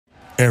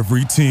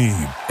Every team,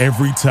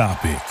 every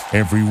topic,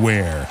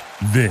 everywhere.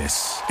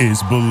 This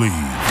is Believe.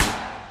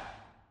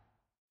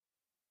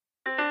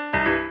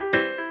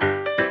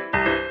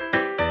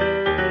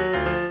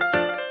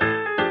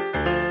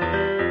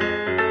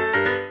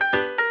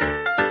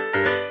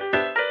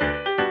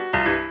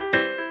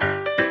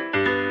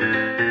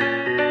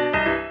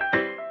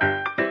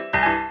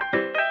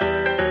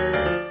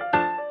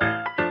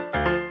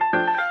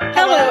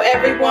 Hello,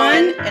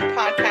 everyone in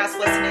podcast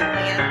listening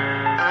land.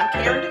 I'm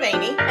Karen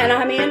Devaney. And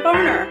I'm Ann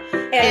Varner.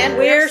 And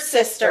we're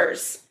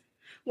sisters.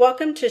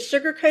 Welcome to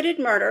Sugar Coated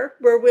Murder,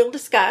 where we'll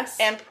discuss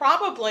And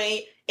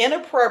probably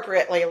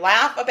inappropriately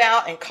laugh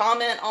about and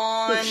comment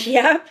on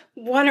Yep,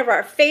 one of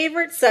our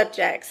favorite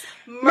subjects,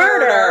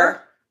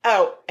 murder.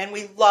 Oh, and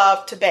we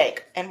love to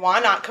bake. And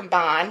why not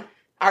combine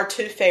our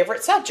two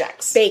favorite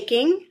subjects?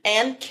 Baking.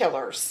 And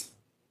killers.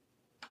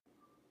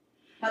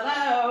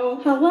 Hello.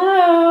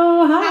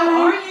 Hello. Hi.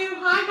 How are you?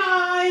 Hi,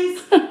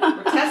 guys.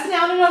 We're testing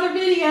out another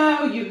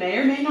video. You may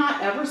or may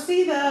not ever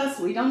see this.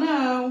 We don't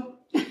know.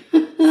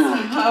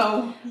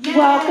 So, yay.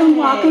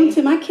 Welcome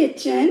to my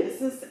kitchen.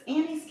 This is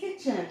Annie's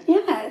kitchen.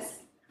 Yes.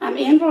 I'm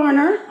Ann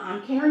Varner.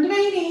 I'm Karen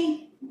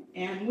Devaney.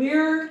 And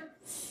we're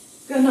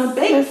going to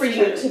bake for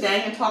you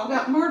today and talk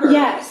about murder.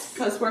 Yes.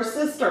 Because we're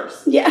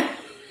sisters. Yeah.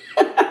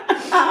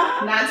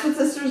 And that's what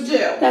sisters do.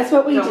 That's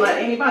what we do. Don't let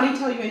anybody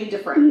tell you any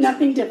different.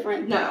 Nothing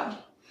different. No.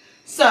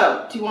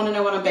 So, do you want to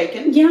know what I'm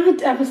baking? Yeah,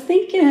 I was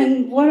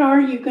thinking, what are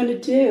you going to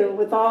do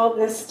with all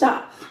this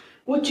stuff?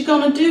 What you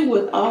going to do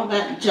with all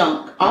that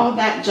junk? All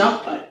that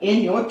junk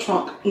in your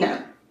trunk?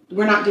 No,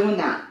 we're not doing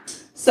that.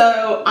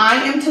 So,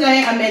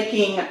 I'm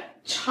making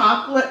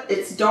chocolate.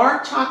 It's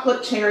dark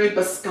chocolate cherry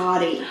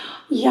biscotti.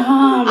 Yum.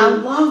 I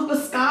love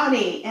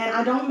biscotti, and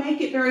I don't make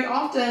it very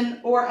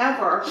often or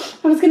ever.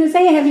 I was going to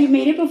say, have you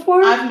made it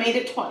before? I've made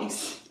it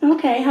twice.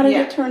 Okay, how did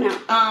it turn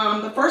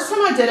out? The first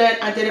time I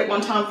did it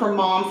one time for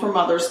Mom for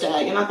Mother's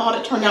Day, and I thought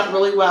it turned out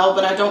really well,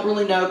 but I don't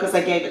really know because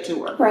I gave it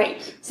to her.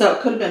 Right. So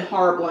it could have been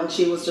horrible, and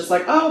she was just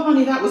like, "Oh,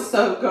 honey, that was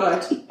so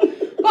good."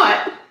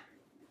 But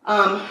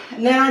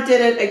and then I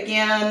did it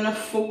again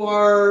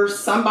for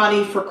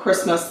somebody for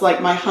Christmas,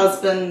 like my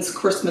husband's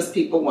Christmas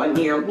people one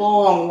year,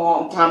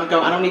 long time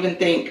ago. I don't even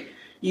think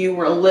you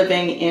were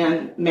living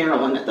in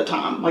Maryland at the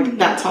time. Like,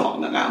 that's how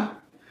long ago.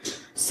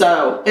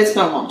 So it's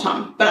been a long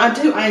time. But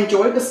I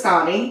enjoy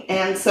biscotti,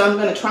 and so I'm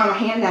going to try my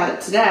hand at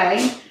it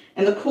today.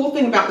 And the cool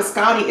thing about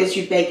biscotti is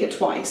you bake it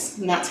twice,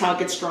 and that's how it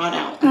gets drawn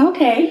out.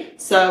 Okay.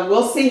 So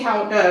we'll see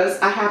how it goes.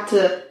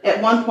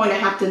 At one point I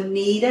have to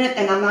knead it,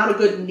 and I'm not a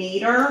good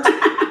kneader.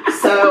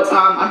 So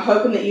I'm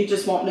hoping that you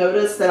just won't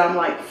notice that I'm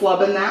like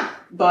flubbing that.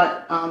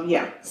 But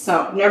yeah,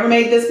 so never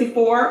made this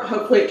before.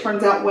 Hopefully it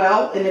turns out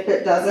well, and if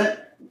it doesn't,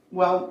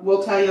 well,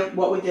 we'll tell you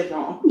what we did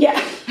wrong. Yeah.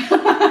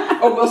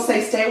 Or we'll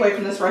say stay away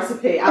from this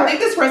recipe. I think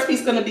this recipe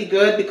is going to be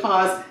good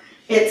because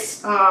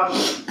it's,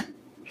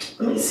 let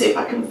me see if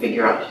I can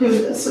figure out who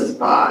this is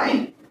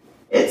by.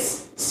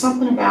 It's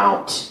something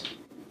about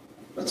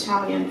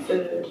Italian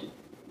food.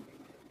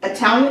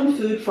 Italian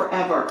food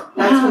forever.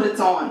 That's what it's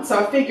on. So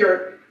I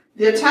figured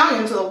the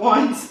Italians are the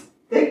ones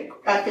that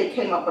I think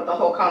came up with the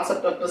whole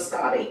concept of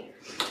biscotti.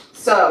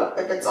 So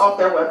if it's off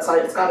their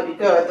website, it's got to be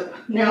good.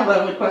 Now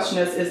the only question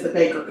is the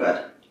baker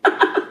good?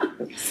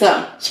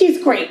 So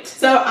she's great.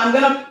 So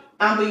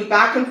I'll be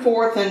back and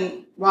forth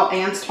and while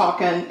Ann's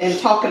talking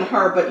to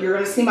her, but you're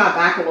going to see my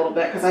back a little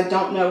bit because I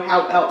don't know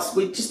how else.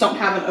 We just don't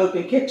have an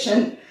open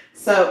kitchen.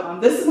 So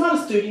this is not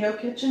a studio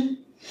kitchen.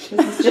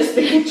 This is just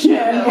the kitchen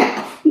that we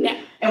have. No.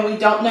 And we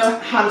don't know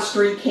how to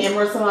stream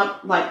cameras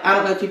up. Like, I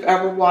don't know if you've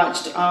ever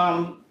watched,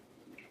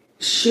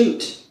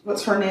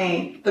 what's her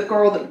name? The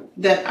girl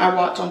that I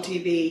watch on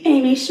TV.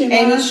 Amy Schumer.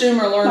 Amy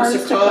Schumer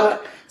learns to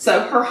cook.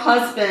 So her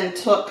husband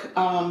took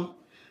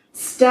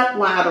step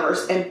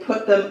ladders and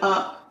put them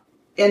up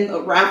in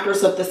the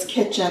rafters of this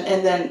kitchen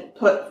and then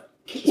put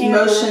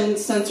motion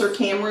sensor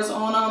cameras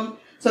on them.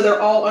 So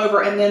they're all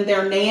over. And then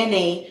their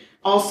nanny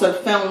also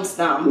films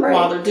them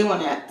while they're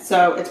doing it.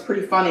 So it's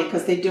pretty funny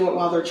because they do it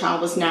while their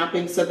child is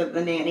napping so that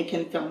the nanny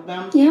can film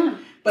them. Yeah.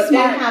 But they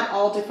have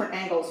all different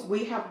angles.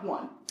 We have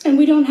one. And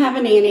we don't have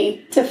a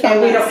nanny to film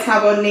And we don't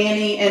have a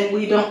nanny, and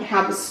we don't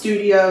have a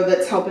studio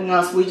that's helping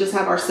us. We just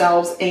have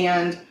ourselves,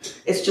 and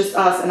it's just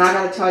us. And I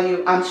got to tell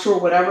you, I'm sure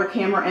whatever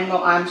camera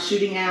angle I'm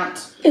shooting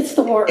at, it's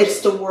the worst.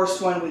 It's the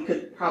worst one we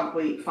could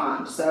probably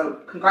find.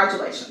 So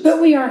congratulations.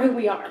 But we are who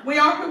we are. We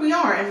are who we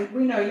are, and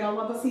we know y'all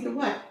love us either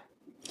way.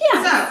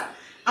 Yeah. So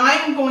I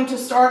am going to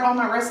start on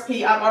my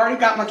recipe. I've already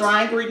got my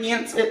dry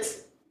ingredients.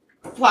 It's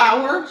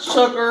flour,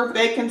 sugar,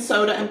 baking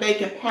soda, and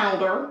baking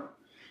powder.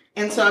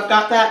 And so I've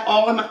got that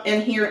all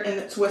in here, and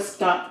it's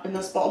whisked up in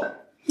this bowl.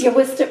 You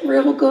whisked it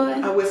real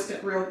good? I whisked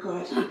it real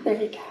good. Oh, there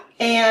you go.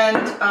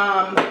 And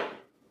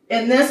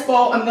in this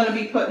bowl, I'm going to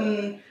be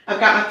I've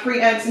got my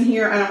 3 eggs in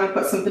here, and I'm going to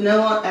put some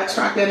vanilla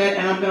extract in it,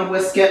 and I'm going to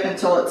whisk it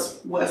until it's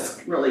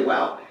whisked really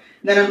well.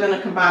 Then I'm going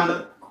to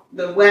combine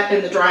the wet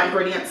and the dry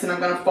ingredients, and I'm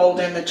going to fold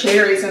in the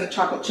cherries and the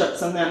chocolate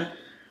chips, and then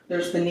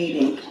there's the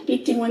kneading. Be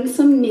doing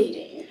some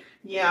kneading.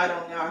 Yeah, I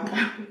don't know.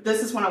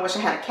 This is when I wish I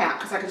had a cat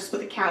because I could just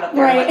put the cat up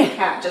there Right. and let the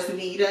cat just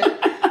need it.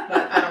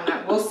 But I don't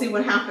know. We'll see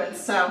what happens.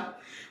 So,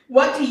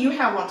 what do you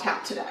have on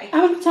tap today?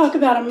 I want to talk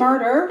about a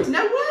murder.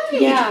 No way.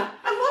 Yeah.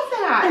 I love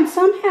that. And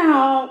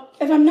somehow,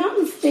 if I'm not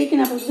mistaken,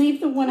 I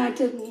believe the one I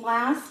did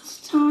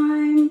last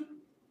time,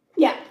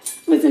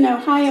 was in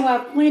Ohio.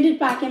 I've landed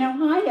back in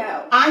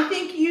Ohio. I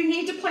think you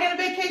need to plan a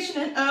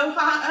vacation in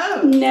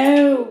Ohio.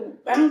 No,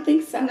 I don't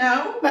think so.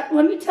 No? But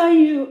let me tell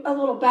you a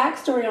little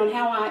backstory on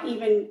how I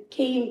even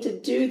came to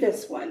do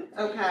this one.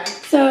 Okay.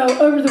 So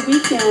over the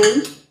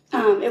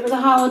weekend, it was a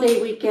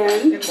holiday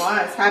weekend. It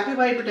was. Happy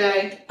Labor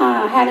Day.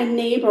 I had a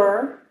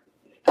neighbor,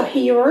 a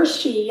he or a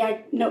she,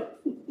 I know,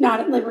 not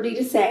at liberty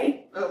to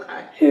say,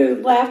 Okay.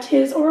 who left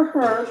his or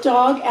her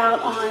dog out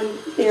on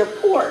their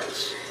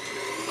porch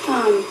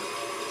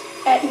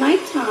at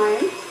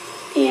nighttime,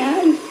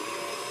 and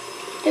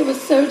it was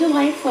so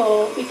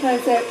delightful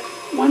because at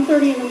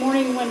 1:30 in the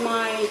morning when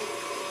my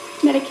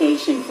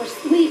medication for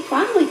sleep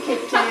finally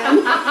kicked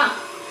in,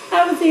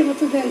 I was able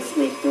to then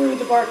sleep through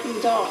the barking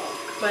dog.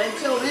 But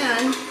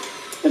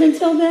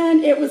until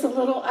then, it was a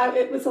little,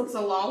 it's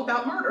a law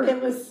about murder. it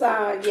was,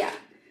 yeah.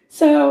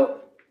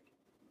 So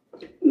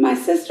my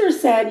sister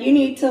said, you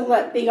need to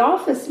let the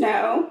office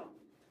know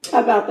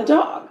about the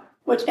dog,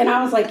 and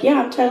I was like,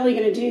 yeah, I'm totally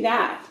going to do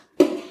that.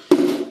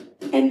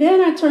 And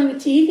then I turned the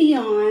TV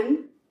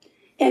on,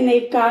 and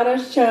they've got a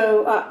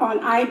show on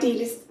ID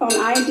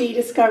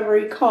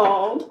Discovery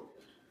called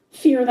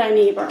Fear Thy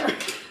Neighbor.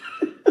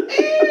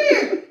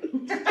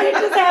 And it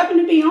just happened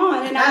to be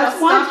on, and I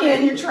was watching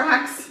in your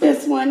tracks.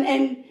 this one,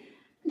 and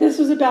this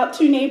was about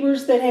two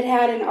neighbors that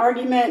had an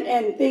argument,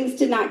 and things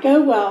did not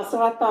go well.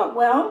 So I thought,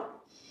 well,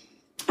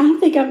 I don't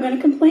think I'm going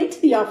to complain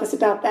to the office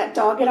about that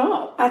dog at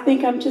all. I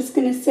think I'm just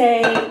going to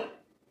say,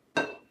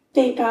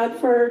 thank God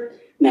for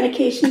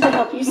medication to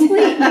help you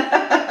sleep,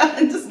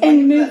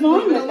 and move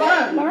on with it.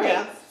 Right.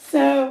 Yes.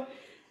 So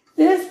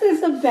this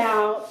is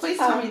about. Please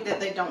tell me that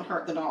they don't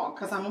hurt the dog,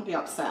 because I'm going to be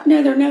upset.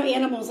 No, there are no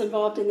animals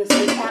involved in this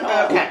one at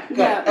all. Okay, good.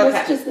 No, Okay.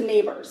 it's just the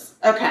neighbors.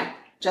 Okay.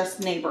 Just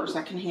neighbors.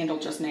 I can handle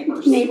just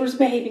neighbors. Neighbors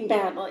behaving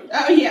badly.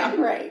 Oh, yeah.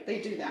 Right. They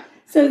do that.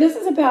 So this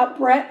is about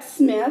Brett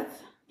Smith.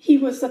 He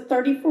was a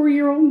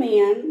 34-year-old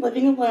man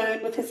living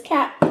alone with his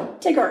cat,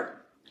 Tigger.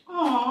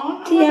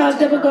 Aww.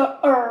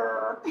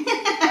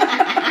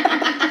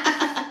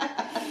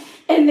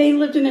 And they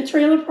lived in a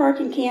trailer park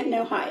in Canton,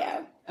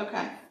 Ohio.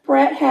 Okay.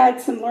 Brett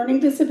had some learning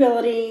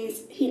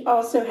disabilities. He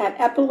also had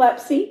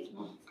epilepsy.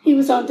 He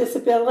was on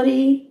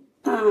disability,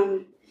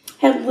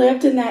 had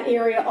lived in that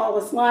area all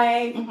his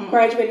life,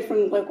 graduated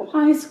from the local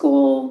high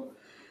school,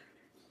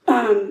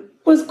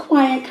 was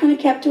quiet, kind of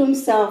kept to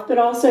himself, but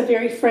also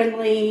very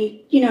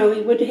friendly. You know,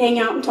 he would hang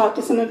out and talk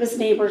to some of his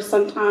neighbors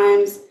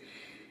sometimes.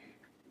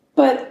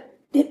 But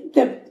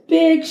the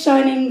big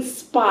shining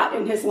spot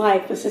in his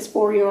life was his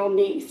 4-year-old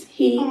niece.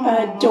 He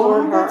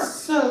adored her. That's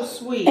so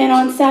sweet. And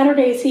on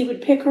Saturdays, he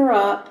would pick her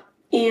up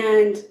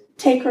and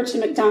take her to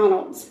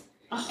McDonald's.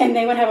 And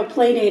they would have a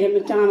play date at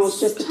McDonald's,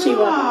 just the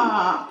two of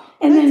them.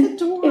 And That's then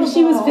adorable. if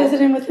she was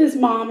visiting with his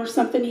mom or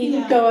something, he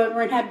would go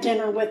over and have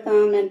dinner with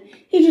them. And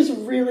he just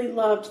really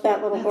loved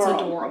that little girl.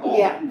 That's adorable.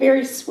 Yeah,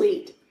 very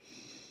sweet.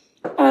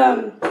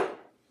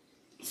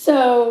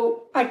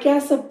 So I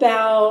guess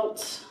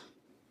about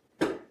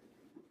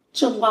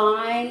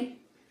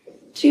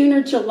June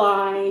or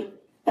July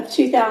of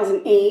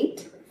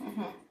 2008,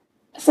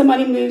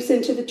 somebody moves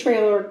into the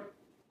trailer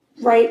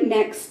right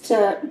next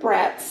to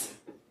Brett's.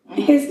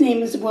 His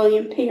name is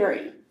William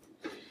Perry.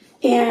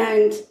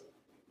 And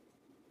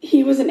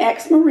he was an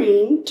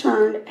ex-Marine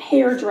turned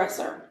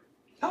hairdresser.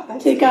 Oh,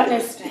 that's He got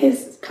interesting.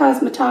 his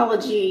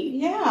cosmetology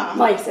Yeah.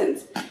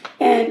 license.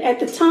 And at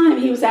the time,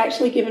 he was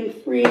actually given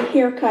free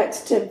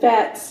haircuts to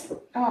vets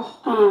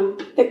Oh,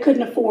 that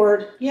couldn't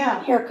afford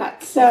yeah. haircuts.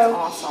 That's So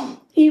awesome.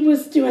 he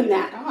was doing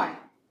that. God.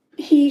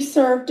 He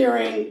served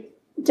during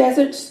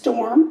Desert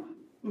Storm.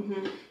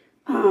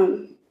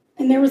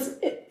 And there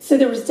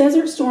was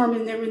Desert Storm,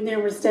 and then there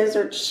was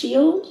Desert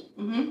Shield.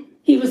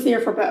 He was there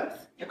for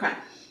both. Okay.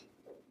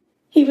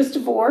 He was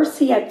divorced.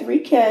 He had 3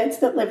 kids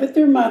that lived with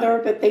their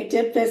mother, but they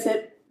did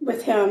visit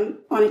with him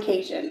on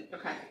occasion.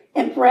 Okay.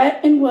 And Brett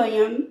and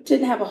William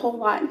didn't have a whole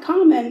lot in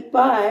common,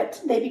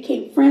 but they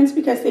became friends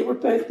because they were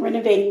both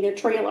renovating their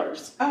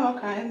trailers. Oh,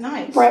 okay.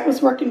 Nice. Brett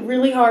was working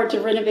really hard to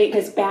renovate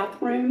his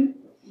bathroom,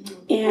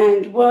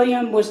 and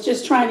William was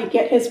just trying to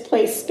get his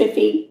place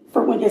spiffy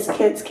for when his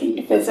kids came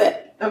to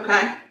visit.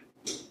 Okay.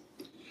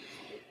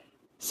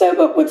 So,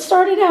 but what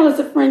started out as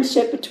a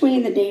friendship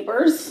between the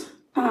neighbors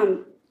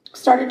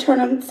started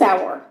turning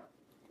sour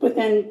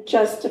within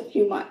just a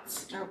few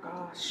months. Oh,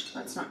 gosh.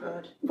 That's not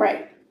good.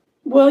 Right.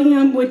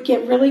 William would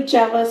get really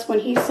jealous when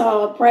he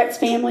saw Brett's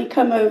family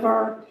come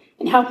over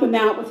and help him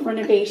out with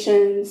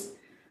renovations,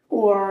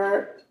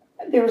 or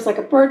there was like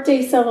a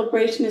birthday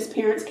celebration. His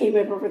parents came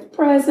over with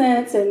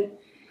presents, and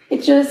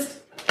it just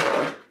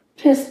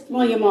pissed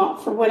William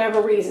off for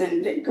whatever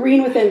reason.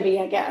 Green with envy,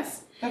 I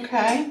guess.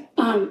 Okay.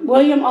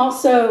 William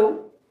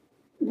also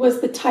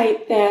was the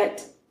type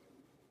that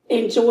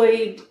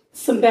enjoyed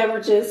some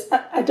beverages,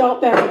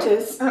 adult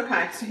beverages.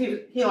 Okay, so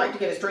he liked to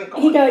get his drink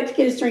on. He liked to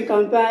get his drink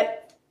on,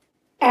 but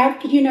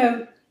after,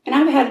 and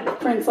I've had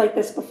friends like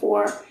this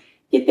before,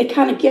 they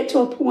kind of get to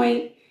a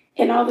point,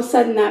 and all of a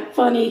sudden that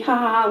funny,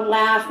 ha-ha,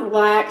 laugh,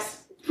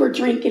 relax, we're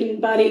drinking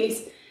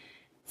buddies.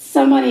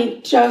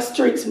 Somebody just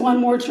drinks one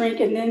more drink,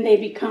 and then they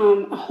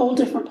become a whole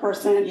different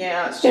person.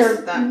 Yeah, it's they're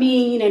just that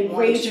mean and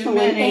rageful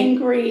and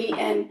angry,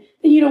 and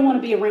then you don't want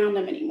to be around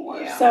them anymore.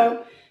 Yeah.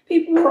 So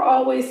people were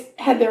always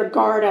had their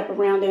guard up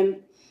around him,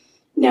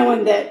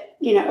 knowing that,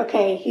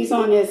 okay, he's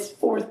on his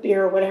fourth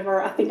beer or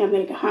whatever. I think I'm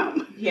going to go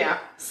home. Yeah.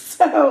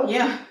 So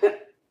yeah, I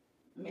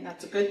mean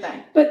that's a good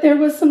thing. But there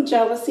was some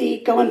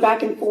jealousy going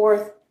back and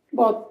forth.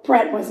 Well,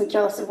 Brett wasn't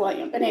jealous of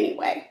William, but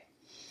anyway,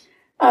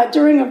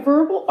 during a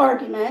verbal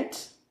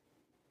argument,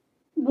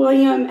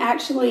 William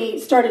actually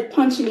started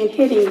punching and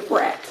hitting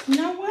Brett.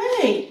 No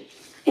way.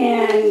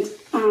 And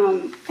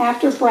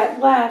after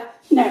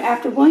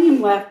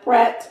William left,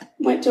 Brett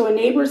went to a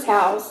neighbor's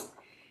house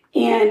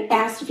and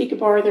asked if he could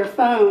borrow their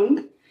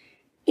phone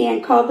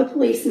and called the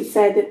police and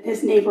said that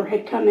his neighbor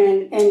had come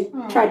in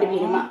and tried to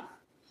beat him up.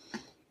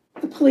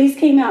 The police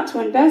came out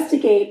to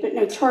investigate, but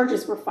no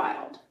charges were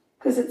filed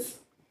because it's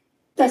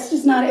a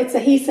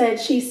he said,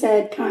 she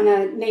said kind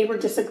of neighbor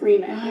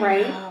disagreement,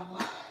 right?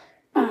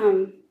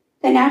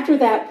 And after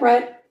that,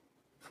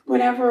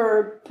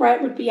 whenever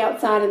Brett would be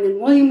outside and then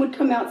William would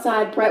come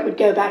outside, Brett would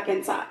go back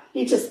inside.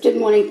 He just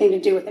didn't want anything to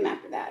do with him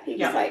after that. He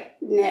was like,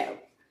 no,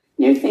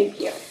 thank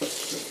you.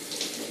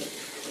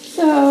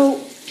 So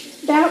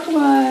that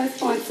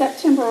was on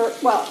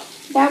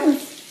that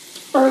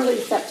was early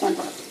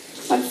September.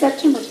 On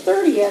September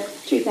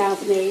 30th,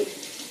 2008,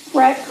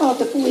 Brett called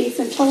the police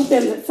and told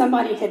them that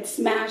somebody had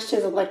smashed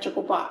his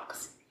electrical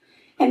box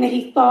and that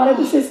he thought it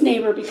was his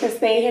neighbor because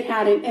they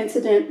had an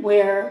incident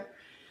where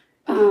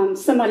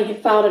somebody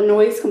had filed a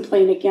noise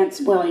complaint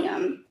against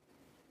William.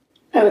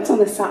 Oh, it's on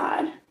the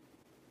side.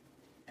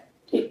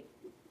 Did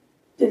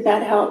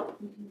that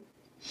help?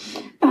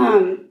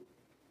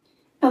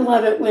 I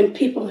love it when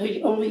people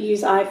who only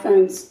use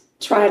iPhones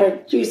try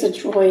to use a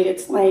Droid.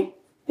 It's like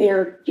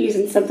they're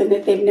using something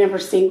that they've never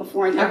seen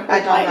before in their whole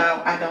life.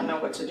 I don't know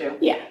what to do.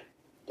 Yeah.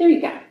 There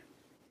you go.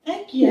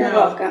 Thank you. You're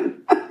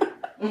welcome.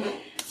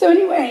 So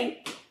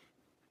anyway,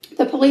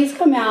 the police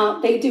come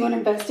out, they do an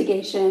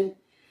investigation,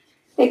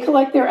 they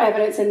collect their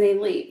evidence, and they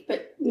leave,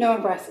 but no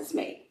arrest is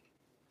made.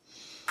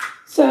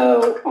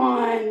 So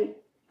on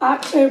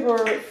October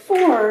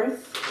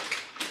 4th,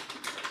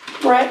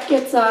 Brett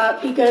gets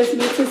up, he goes,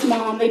 meets his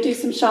mom, they do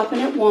some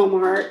shopping at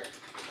Walmart.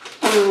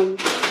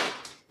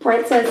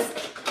 Brett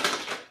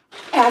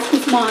asks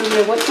his mom,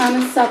 what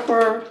time is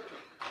supper?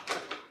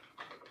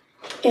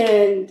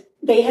 And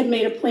they had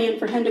made a plan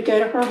for him to go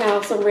to her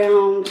house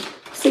around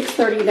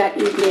 6:30 that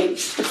evening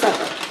for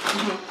supper.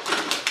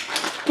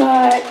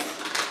 But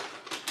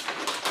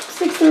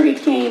 6:30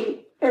 came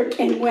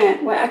and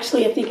went. Well,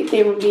 actually, I think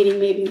they were meeting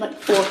maybe like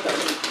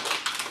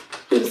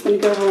 4:30. He was going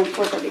to go around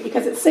 4:30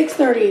 because at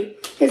 6:30,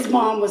 his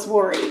mom was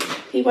worried.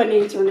 He wasn't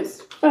answering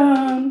his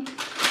phone.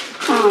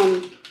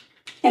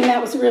 And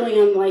that was really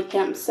unlike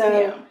him.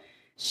 So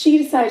she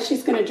decides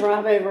she's going to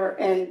drive over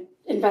and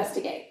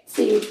investigate,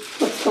 see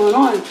what's going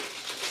on.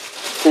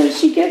 So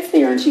she gets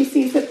there and she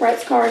sees that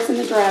Brett's car is in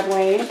the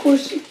driveway. And of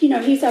course,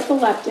 he's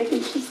epileptic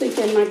and she's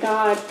thinking, my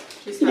God,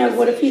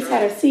 what if he's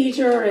had a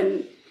seizure?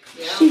 And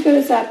she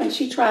goes up and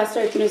she tries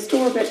to open his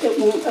door, but it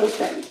won't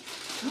open.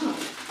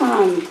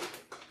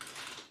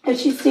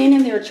 As she's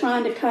standing there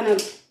trying to kind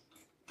of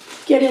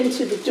get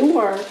into the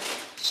door,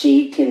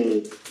 she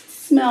can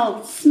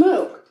smell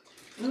smoke.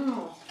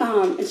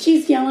 And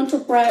she's yelling for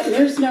Brett, and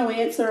there's no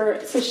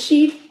answer. So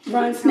she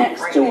runs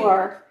next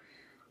door.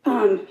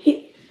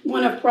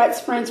 One of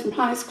Brett's friends from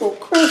high school,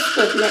 Chris,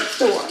 lived next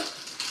door.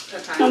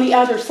 On the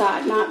other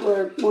side, not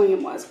where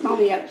William was, but on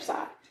the other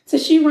side. So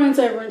she runs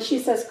over and she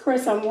says,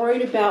 Chris, I'm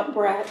worried about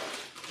Brett.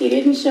 He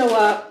didn't show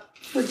up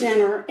for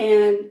dinner,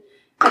 and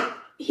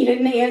he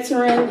didn't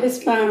answer in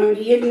his phone.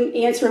 He didn't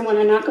answer when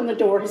I knock on the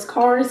door. His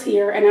car is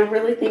here, and I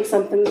really think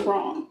something's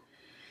wrong.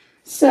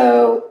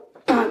 So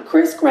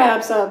Chris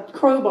grabs a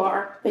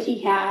crowbar that he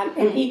had,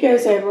 and he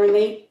goes over, and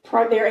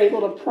they're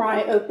able to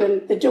pry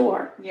open the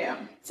door. Yeah.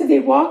 So they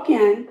walk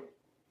in,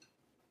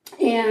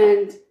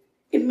 and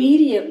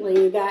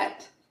immediately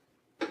that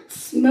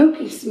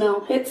smoky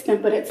smell hits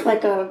them, but it's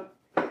like a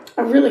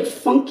really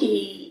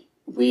funky,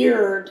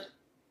 weird,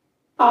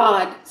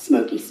 odd,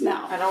 smoky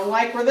smell. I don't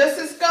like where this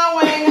is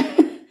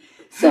going.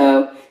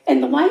 So,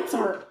 and the lights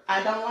aren't.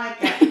 I don't like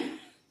it.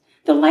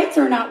 The lights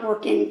are not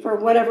working for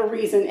whatever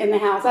reason in the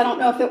house. I don't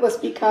know if it was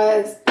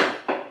because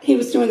he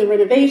was doing the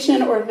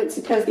renovation or if it's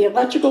because the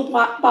electrical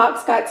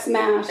box got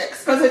smashed.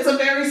 Because it's a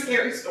very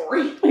scary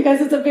story.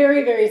 Because it's a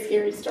very, very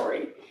scary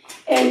story.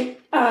 And,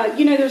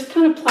 there's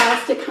kind of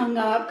plastic hung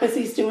up because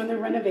he's doing the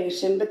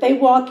renovation. But they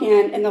walk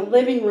in and the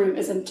living room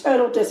is in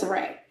total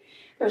disarray.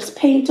 There's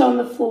paint on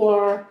the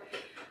floor.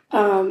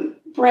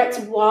 Brett's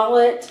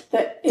wallet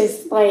that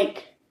is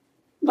like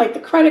the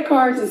credit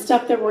cards and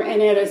stuff that were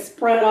in it is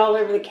spread all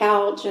over the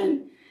couch.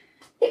 And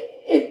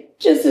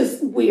just is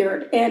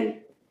weird. And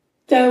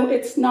though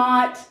it's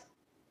not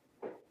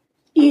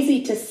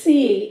easy to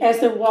see as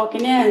they're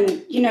walking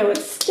in,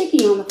 it's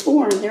sticky on the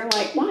floor, and they're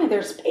like, why?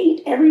 There's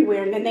paint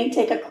everywhere. And then they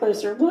take a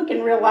closer look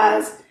and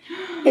realize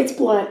it's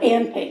blood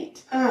and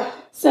paint.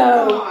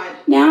 So God.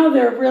 now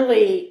they're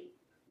really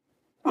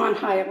on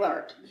high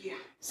alert. Yeah.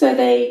 So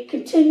they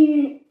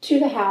continue to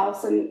the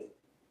house, and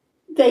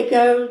they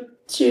go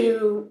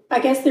to, I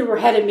guess they were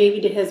headed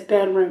maybe to his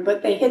bedroom,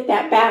 but they hit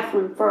that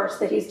bathroom first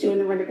that he's doing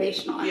the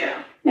renovation on.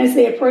 Yeah. And as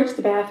they approach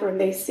the bathroom,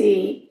 they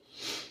see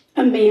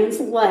a man's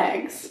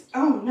legs.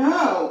 Oh,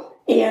 no.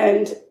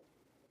 And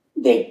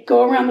they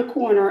go around the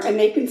corner, and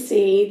they can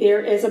see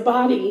there is a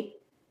body.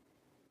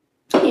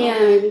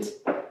 And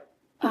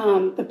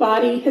the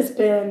body has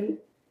been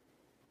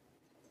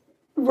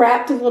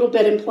wrapped a little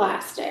bit in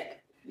plastic.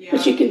 Yeah.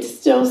 But you can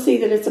still see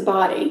that it's a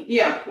body.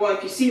 Yeah, well,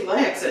 if you see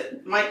legs,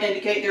 it might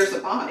indicate there's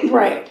a body.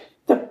 Right.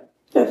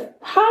 The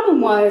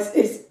problem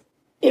is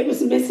it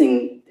was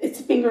missing its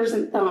fingers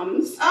and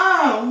thumbs.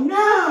 Oh,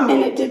 no.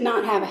 And it did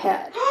not have a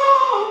head.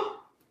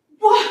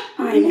 What?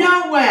 I know.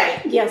 No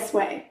way. Yes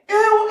way. Ew,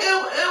 ew,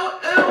 ew,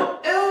 ew,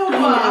 ew. I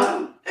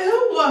know.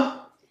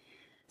 Ew.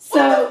 So,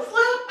 What the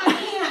flip?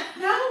 I can't.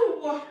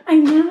 No. I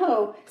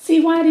know. See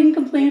why I didn't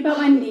complain about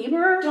my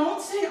neighbor?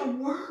 Don't say a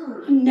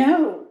word.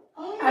 No.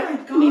 Oh, my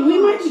gosh. I mean, we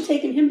might be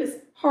taking him as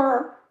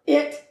her,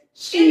 it,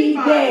 she,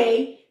 Anybody.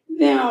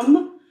 they,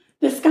 them,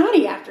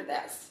 Biscotti after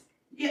this.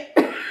 Yeah.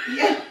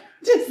 Yeah.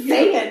 Just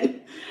saying.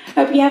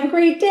 Hope you have a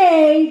great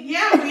day.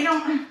 Yeah,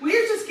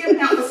 we're just giving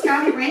out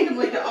biscotti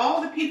randomly to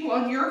all the people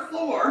on your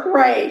floor.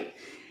 Right.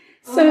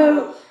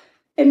 So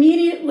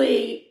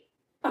immediately,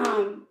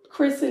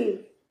 Chris and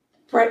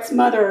Brett's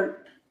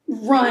mother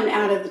run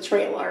out of the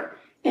trailer,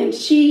 and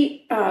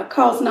she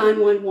calls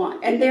 911.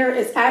 And there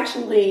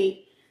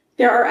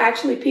are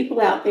actually people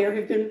out there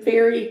who've been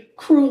very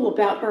cruel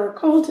about her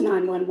call to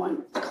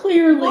 911.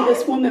 Clearly, What?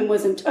 This woman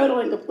was in total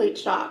and complete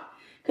shock,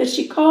 because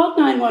she called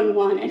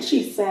 911 and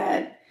she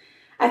said,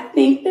 I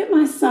think that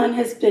my son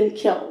has been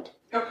killed.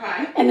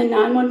 Okay. And the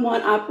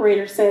 911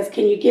 operator says,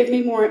 can you give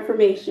me more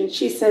information?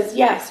 She says,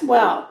 yes,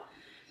 well,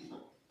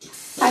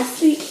 I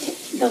see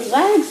the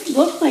legs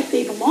look like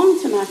they belong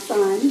to my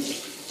son,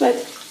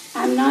 but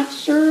I'm not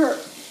sure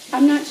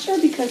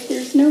because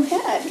there's no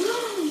head.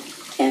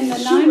 And the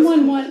She was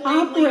 911 completely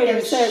operator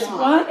in says,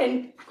 shock. what?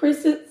 And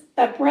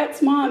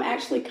Brett's mom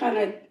actually kind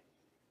of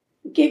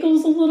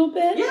giggles a little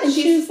bit. Yeah, and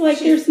she's like,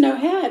 there's no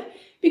head.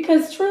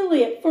 Because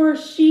truly, at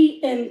first,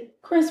 she and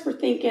Chris were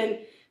thinking,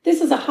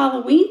 this is a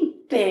Halloween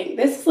thing.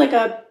 This is like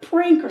a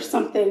prank or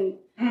something.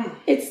 Mm.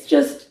 It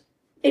just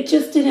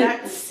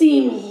didn't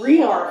seem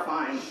real.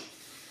 Horrifying.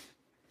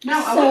 No,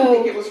 I wouldn't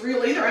think it was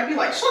real either. I'd be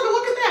like, sugar,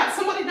 look at that.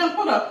 Somebody done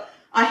put a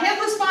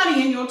headless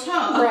body in your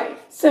tub. Right.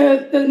 So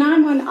the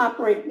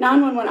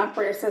 911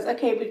 operator says,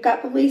 okay, we've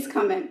got police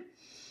coming.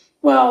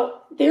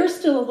 Well, they're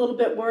still a little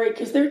bit worried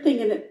because they're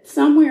thinking that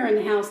somewhere in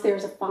the house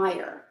there's a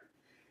fire.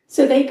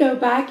 So they go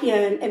back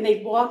in and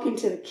they walk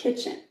into the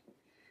kitchen.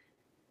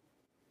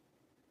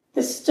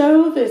 The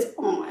stove is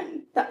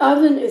on. The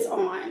oven is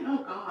on.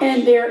 Oh, gosh.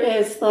 And there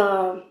is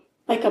so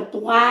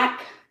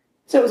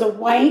it was a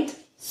white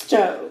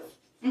stove.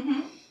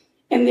 Mm-hmm.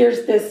 And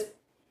there's this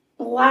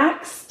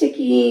black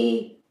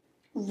sticky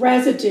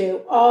residue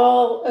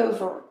all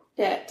over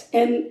it.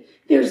 And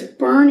there's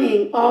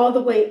burning all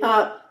the way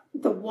up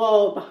the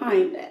wall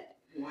behind it.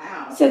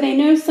 Wow. So they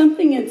know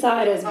something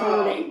inside is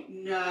burning. Oh,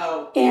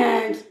 no.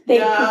 And they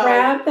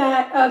grab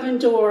that oven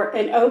door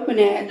and open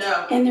it.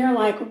 No. And they're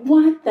like,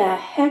 what the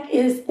heck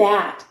is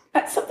that?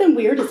 Something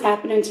weird is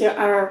happening to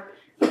our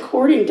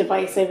recording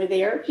device over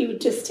there. If you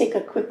would just take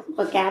a quick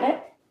look at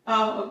it.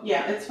 Oh,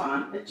 yeah, it's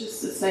fine. It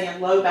just is saying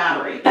low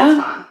battery.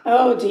 That's fine.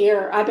 Oh,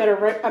 dear. I better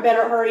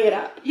hurry it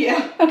up.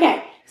 Yeah.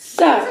 Okay.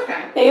 So That's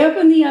okay. they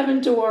open the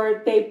oven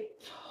door. They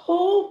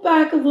pull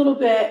back a little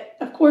bit.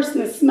 Of course,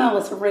 and the smell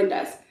is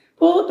horrendous.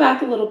 Pull it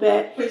back a little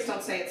bit. Please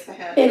don't say it's the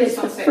head. It Please is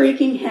the don't say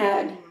freaking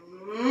head.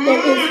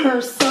 It is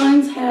her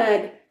son's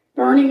head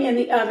burning in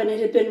the oven.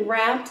 It had been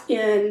wrapped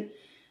in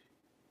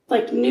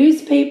like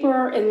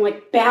newspaper and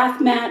like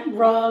bath mat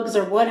rugs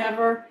or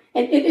whatever.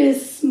 And it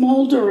is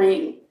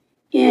smoldering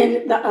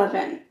in the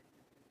oven.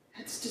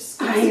 That's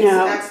disgusting. I know.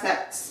 So that's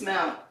that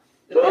smell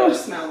that they were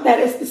smelling. That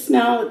is the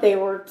smell that they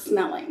were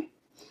smelling.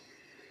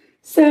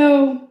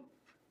 So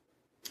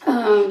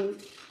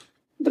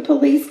the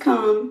police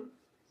come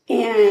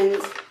and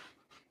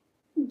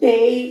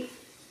they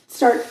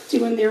start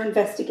doing their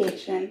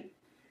investigation.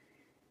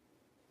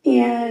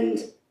 And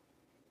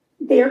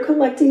they're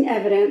collecting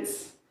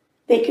evidence.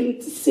 They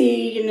can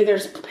see,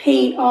 there's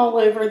paint all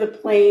over the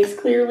place.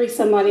 Clearly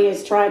somebody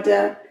has tried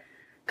to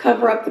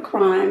cover up the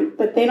crime,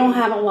 but they don't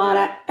have a lot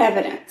of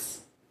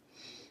evidence.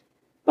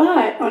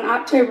 But on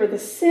October the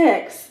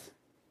 6th,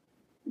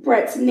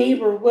 Brett's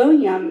neighbor,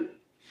 William,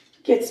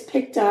 gets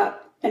picked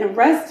up and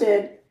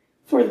arrested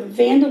for the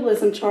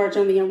vandalism charge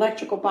on the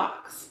electrical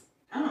box.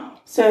 Oh.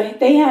 So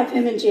they have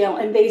him in jail,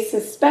 and they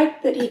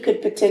suspect that he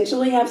could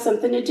potentially have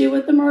something to do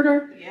with the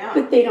murder, Yeah.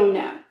 but they don't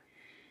know.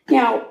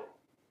 Now,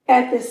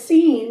 At the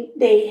scene,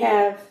 they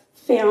have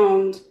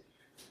found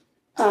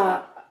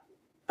a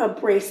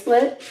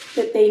bracelet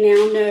that they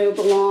now know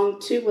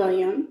belonged to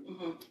William,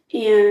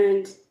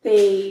 and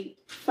they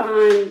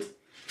find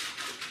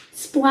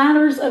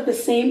splatters of the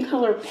same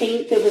color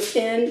paint that was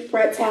in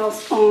Brett's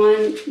house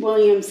on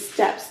William's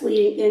steps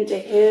leading into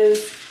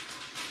his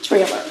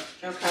trailer.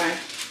 Okay.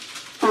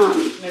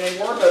 And they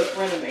were both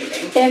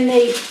renovating. And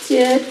they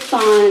did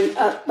find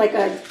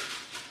a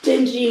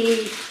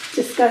dingy,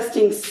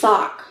 disgusting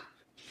sock,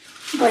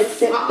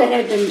 that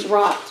had been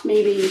dropped,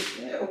 maybe.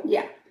 Ew.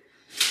 Yeah.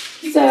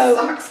 So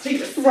socks take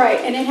a right,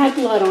 and it had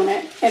blood on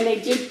it, and they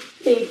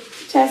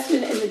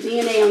tested, and the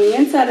DNA on the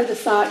inside of the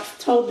socks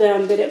told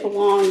them that it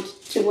belonged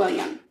to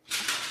William.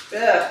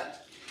 Ugh.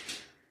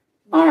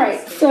 All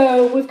right,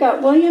 so we've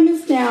got William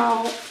is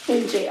now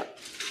in jail.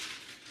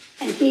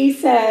 And he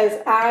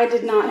says, I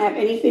did not have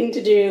anything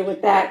to do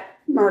with that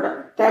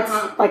murder. That's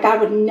I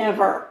would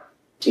never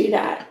do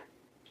that.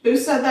 Who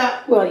said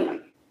that? William.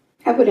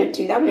 I wouldn't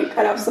do that. I wouldn't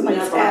cut off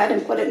somebody's head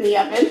and put it in the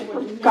oven,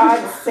 for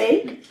God's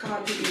sake.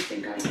 God, who do you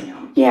think I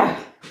am? Yeah.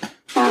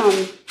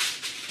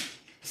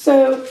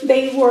 So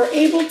they were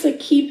able to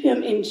keep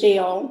him in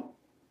jail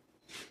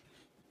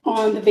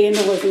on the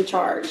vandalism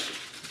charge.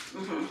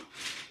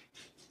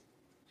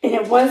 And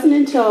it wasn't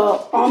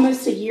until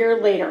almost a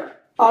year later,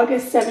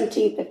 August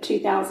 17th of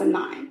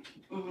 2009,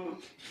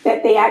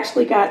 that they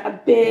actually got a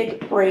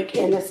big break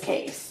in this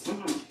case.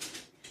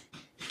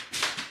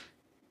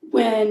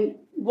 When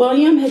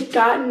William had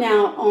gotten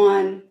out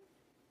on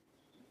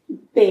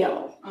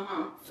bail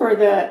for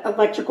the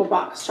electrical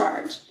box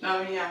charge,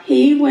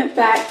 he went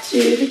back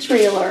to the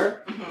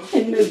trailer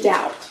and moved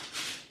out.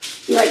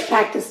 He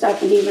packed his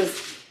stuff and he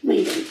was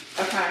leaving.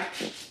 Okay.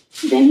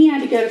 Then he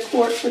had to go to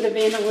court for the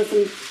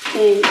vandalism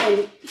thing,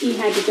 and he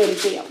had to go to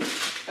jail.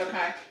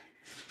 Okay.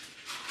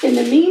 In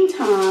the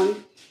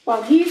meantime,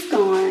 while he's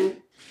gone,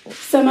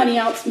 somebody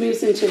else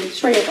moves into the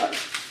trailer.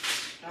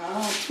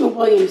 To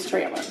William's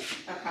trailer.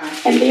 Okay.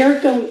 And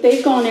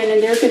they've gone in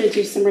and they're going to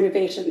do some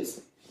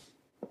renovations.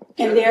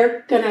 And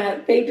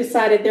they've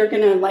decided they're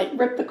going to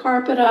rip the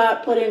carpet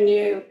up, put in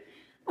new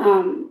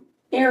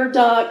air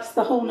ducts,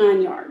 the whole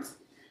 9 yards.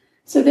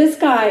 So this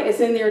guy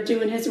is in there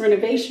doing his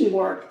renovation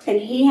work,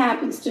 and he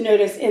happens to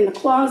notice in the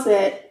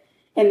closet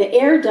and the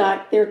air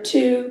duct, there are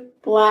 2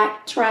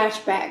 black trash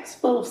bags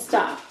full of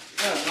stuff.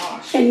 Oh,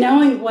 gosh. And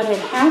knowing what had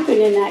happened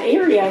in that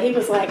area, he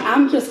was like,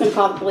 I'm just going to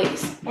call the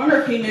police. I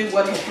wonder if he knew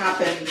what had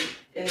happened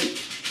in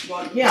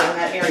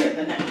that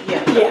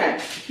area. Okay,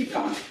 keep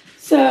going.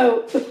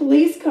 So the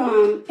police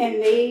come and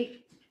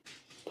they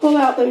pull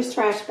out those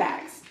trash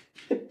bags.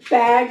 The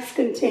bags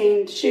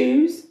contained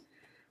shoes,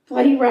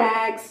 bloody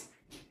rags,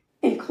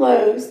 and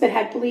clothes that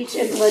had bleach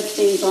and blood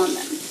stains on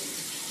them.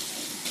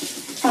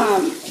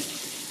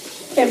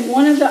 And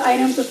one of the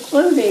items of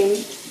clothing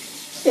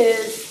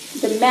is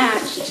the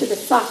match to the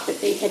sock that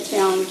they had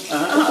found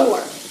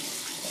before.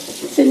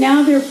 So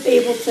now they're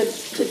able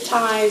to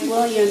tie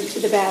William to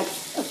the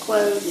bags of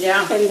clothes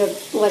and the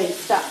bloody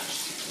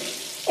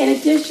stuff. In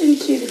addition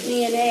to the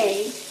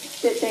DNA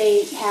that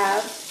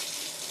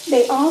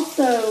they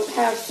also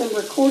have some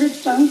recorded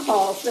phone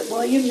calls that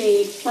William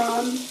made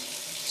from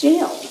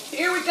jail.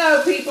 Here we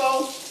go,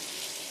 people.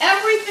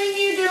 Everything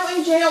you do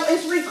in jail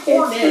is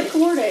recorded. It's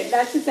recorded.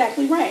 That's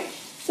exactly right.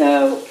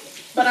 So,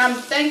 but I'm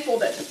thankful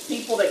that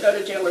people that go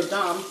to jail are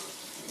dumb.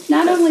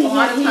 Not only a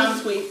lot of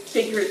times we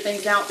figure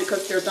things out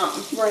because they're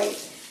dumb. Right.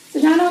 So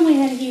not only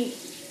had he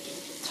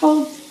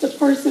told the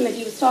person that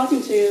he was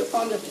talking to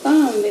on the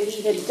phone that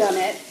he had done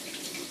it,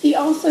 he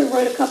also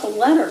wrote a couple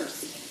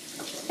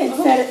letters and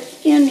said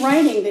in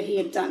writing that he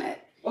had done it.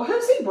 Well,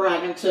 who's he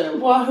bragging to?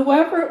 Well,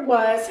 whoever it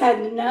was had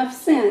enough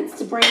sense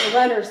to bring the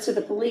letters to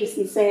the police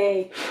and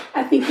say,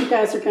 I think you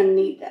guys are going to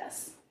need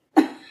this.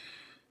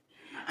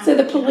 So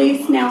the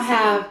police now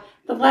have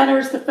the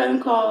letters, the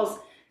phone calls,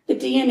 the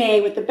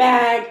DNA with the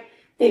bag.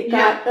 They've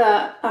got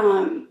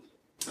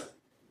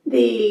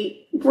the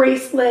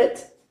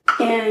bracelet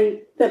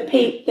and the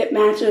paint that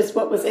matches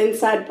what was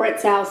inside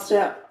Brett's house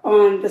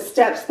on the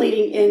steps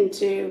leading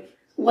into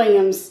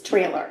William's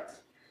trailer.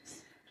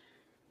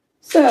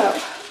 So,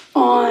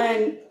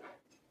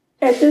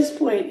 at this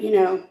point,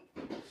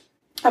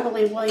 I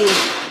believe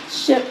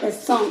William's ship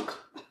has sunk.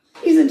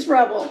 He's in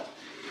trouble.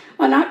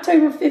 On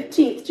October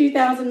 15th,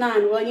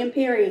 2009, William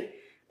Perry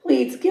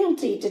pleads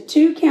guilty to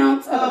 2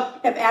 counts of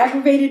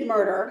aggravated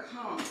murder,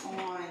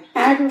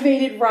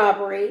 aggravated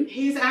robbery.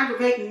 He's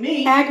aggravating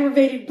me.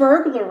 Aggravated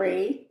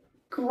burglary,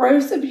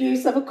 gross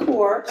abuse of a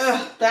corpse,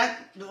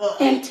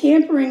 and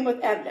tampering with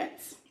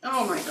evidence.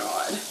 Oh my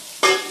God.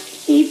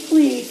 He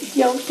pleads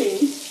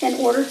guilty in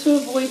order to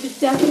avoid the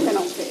death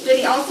penalty. Did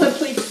he also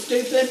plead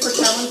stupid for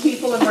telling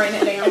people and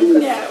writing it down?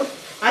 No.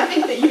 I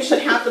think that you should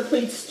have to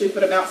plead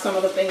stupid about some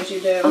of the things you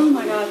do. Oh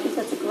my God, I think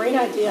that's a great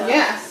idea.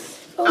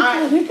 Yes. Oh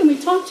God, who can we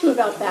talk to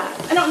about that?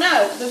 I don't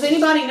know. Does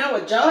anybody know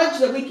a judge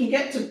that we can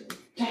get to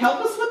help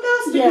us with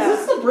this? Because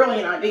this is a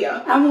brilliant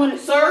idea.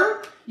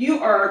 Sir, you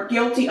are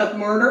guilty of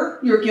murder.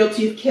 You're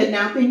guilty of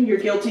kidnapping. You're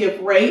guilty of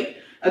rape.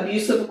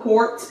 abuse of the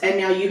courts, and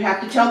now you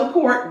have to tell the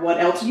court what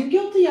else are you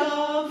guilty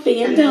of.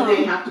 Being and dumb. then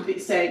they have to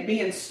say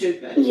being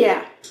stupid.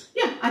 Yeah.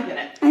 Yeah, I get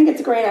it. I think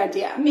it's a great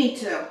idea. Me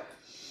too.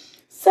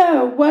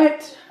 So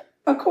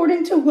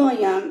according to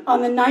William,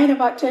 on the night of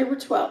October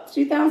 12th,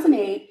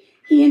 2008,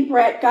 he and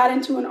Brett got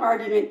into an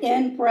argument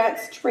in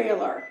Brett's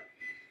trailer.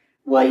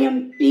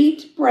 William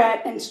beat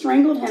Brett and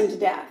strangled him to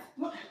death.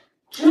 What?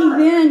 He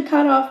then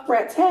cut off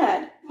Brett's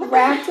head,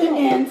 wrapped it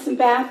in some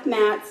bath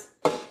mats,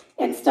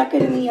 and stuck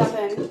it in the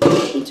oven.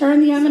 He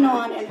turned the oven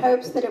on in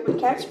hopes that it would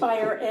catch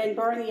fire and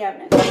burn the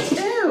evidence.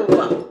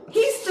 Ew.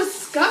 He's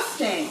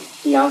disgusting.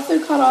 He also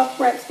cut off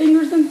Brett's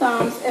fingers and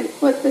thumbs and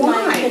put the Why?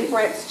 knife in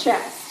Brett's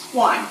chest.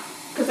 Why?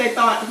 Because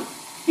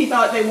he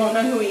thought they won't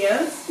know who he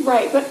is?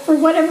 Right, but for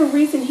whatever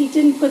reason, he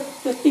didn't put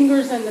the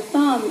fingers and the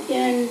thumb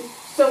in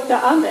the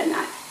oven.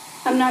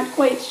 I'm not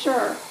quite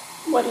sure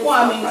what his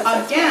Well, thought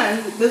process was.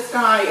 again, this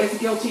guy is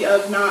guilty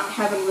of not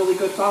having really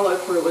good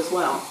follow-through as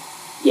well.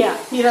 Yeah.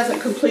 He doesn't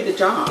complete a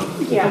job.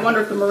 Yeah. I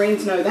wonder if the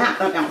Marines know that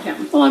about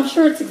him. Well, I'm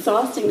sure it's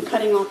exhausting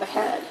cutting off a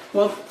head.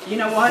 Well, you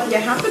know what? You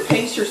have to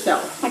pace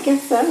yourself. I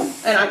guess so.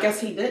 And I guess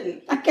he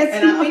didn't. I guess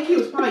And not. I think he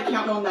was probably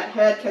counting on that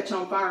head catching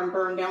on fire and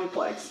burn down the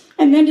place.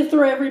 And then to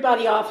throw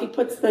everybody off, he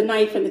puts the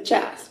knife in the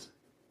chest.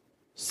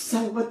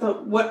 So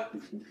how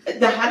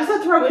does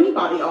that throw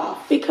anybody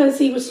off? Because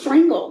he was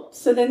strangled.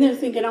 So then they're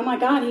thinking, oh my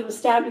God, he was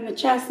stabbed in the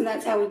chest and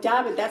that's how he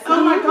died. But that's not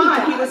Oh my how God,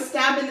 he he died. was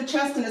stabbed in the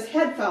chest and his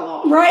head fell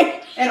off.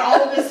 Right. And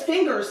all of his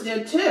fingers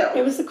did too.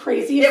 It was the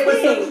craziest It was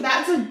thing.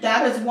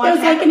 that is It one was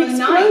heck like an of a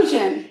knife.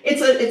 explosion.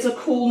 It's a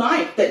cool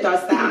knife that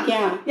does that.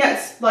 Yeah.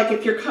 Yes, like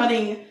if you're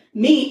cutting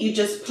meat, you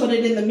just put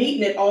it in the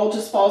meat and it all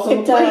just falls on It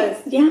the plate. does.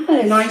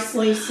 Yes.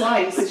 Nicely Oh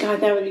sliced. my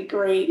God, that would be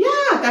great. Yeah,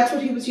 that's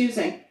what he was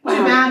using. Too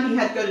Wow. bad he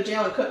had to go to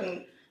jail and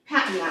couldn't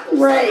patent that.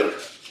 Right.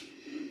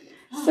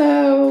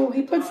 So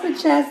he puts the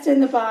chest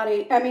in the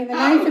body. I mean, the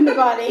knife in the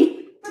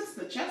body. What's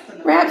the chest in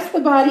the Wraps the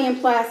body in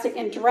plastic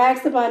and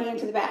drags the body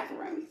into the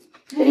bathroom.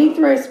 Then he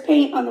throws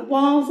paint on the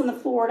walls and the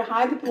floor to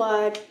hide the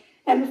blood.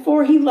 And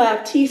before he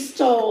left, he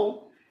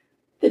stole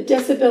the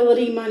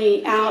disability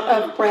money out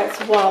of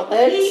Brett's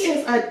wallet.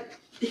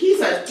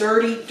 He's a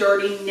dirty,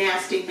 dirty,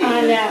 nasty man.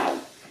 I know.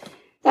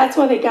 That's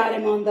why they got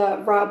him on the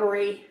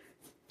robbery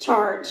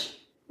charge.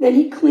 Then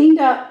he cleaned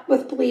up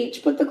with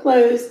bleach, put the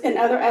clothes and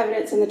other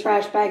evidence in the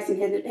trash bags and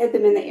hid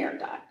them in the air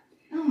duct.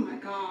 Oh my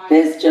God.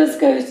 This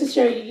just goes to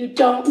show you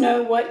don't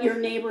know what your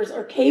neighbors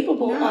are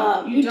capable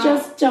of. you don't.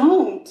 Just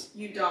don't.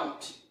 You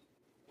don't.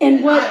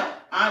 And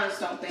what? I just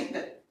don't think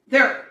that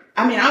they're.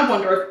 I mean, I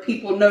wonder if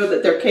people know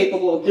that they're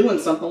capable of doing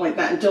something like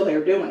that until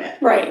they're doing it.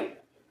 Right.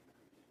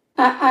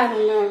 I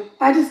don't know.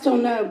 I just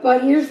don't know.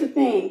 But here's the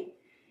thing.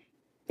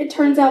 It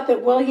turns out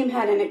that William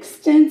had an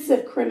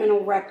extensive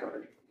criminal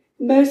record,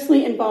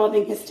 mostly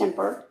involving his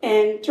temper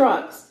and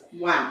drugs.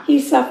 Wow. He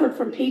suffered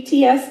from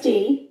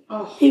PTSD.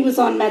 Oh. He was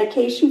on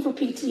medication for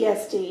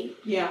PTSD.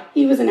 Yeah.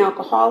 He was an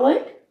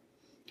alcoholic.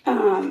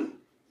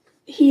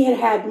 He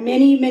had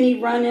many, many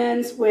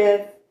run-ins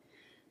with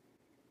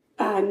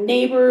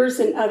neighbors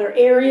in other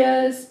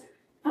areas,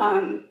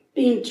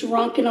 being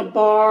drunk in a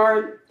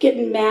bar,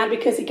 getting mad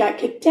because he got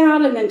kicked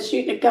out, and then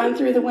shooting a gun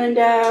through the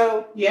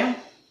window. Yeah.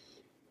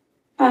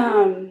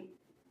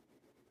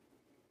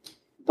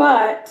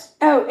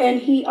 And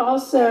he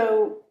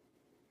also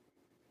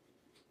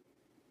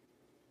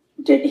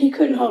he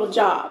couldn't hold a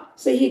job.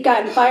 So he'd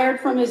gotten fired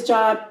from his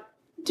job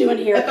doing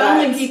haircuts. If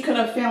only he could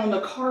have found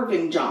a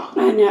carving job.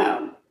 I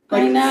know.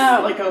 Like, I know.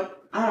 Like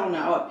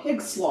a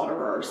pig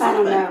slaughterer or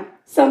something. I don't know.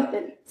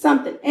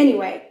 Something.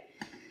 Anyway,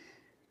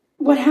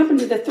 what happened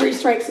to the 3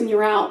 strikes and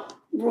you're out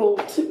rule?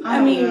 I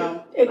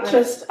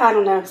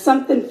don't know.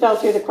 Something fell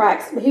through the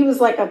cracks. He was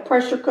like a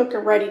pressure cooker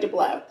ready to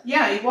blow.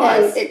 Yeah, he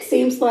was. And it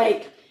seems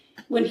like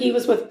when he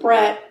was with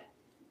Brett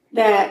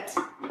that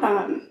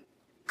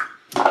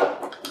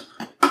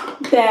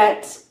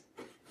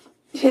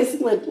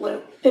his lid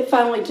blew. It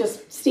finally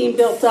just steam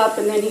built up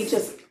and then he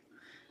just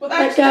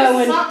that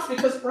sucks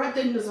because Brett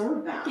didn't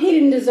deserve that. He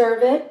didn't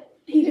deserve it.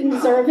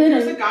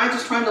 Here's a guy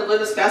just trying to live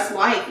his best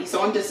life. He's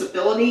on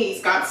disability.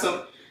 He's got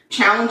some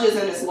challenges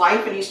in his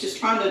life, and he's just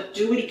trying to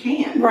do what he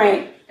can.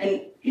 Right.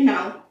 And,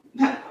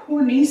 that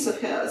poor niece of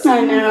his.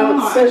 I know.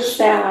 It's so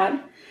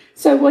sad.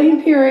 So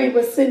William Perry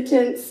was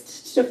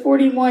sentenced to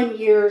 41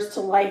 years to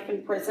life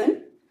in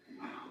prison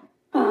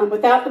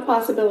without the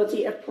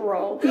possibility of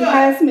parole. He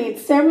has made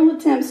several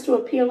attempts to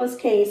appeal his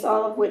case,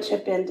 all of which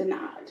have been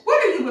denied.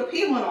 What are you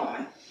appealing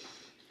on?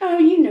 Oh,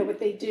 you know what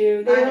they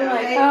do. They're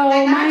like,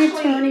 my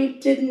attorney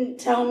didn't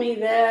tell me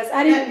this.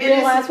 I didn't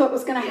realize what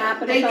was going to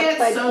happen if I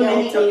pled so guilty.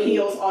 many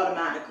appeals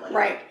automatically.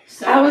 Right.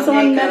 So I was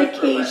on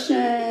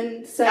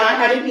medication, so I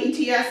had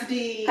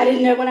PTSD. I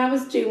didn't know what I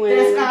was doing.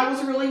 This guy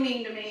was really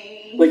mean to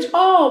me. Which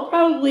all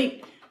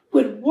probably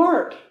would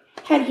work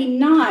had he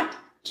not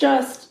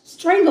just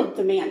strangled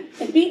the man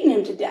and beaten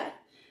him to death.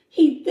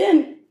 He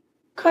then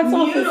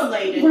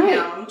mutilated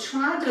him,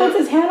 cuts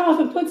his head off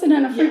and puts it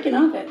in a freaking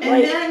oven.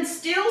 And then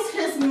steals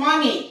his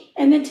money.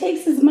 And then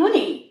takes his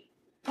money.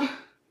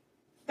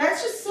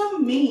 That's just so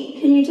mean.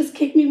 mean. Can you just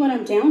kick me when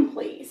I'm down,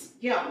 please?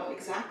 Yeah, well,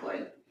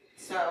 exactly.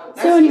 So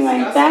anyway,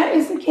 disgusting. that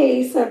is the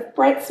case of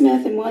Brett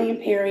Smith and William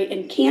Perry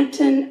in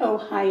Canton,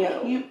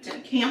 Ohio.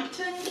 Campton.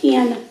 Canton.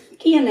 Canton.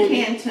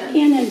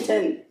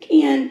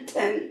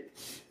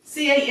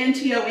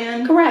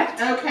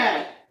 Correct.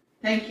 Okay.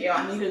 Thank you.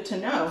 I needed to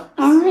know.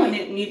 All right.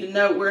 I need to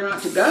know where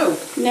not to go.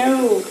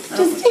 No,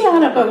 just stay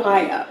out of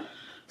Ohio.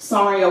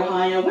 Sorry,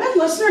 Ohio. We have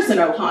listeners in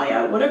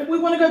Ohio. What if we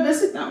want to go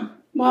visit them?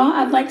 Well,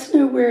 I'd like to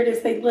know where it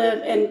is they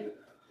live and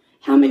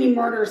how many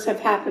murders have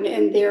happened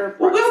in their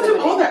proximity. Well, we'll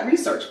do all that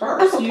research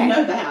first. Oh, okay. You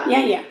know that.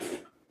 Yeah.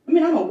 I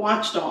mean, I'm a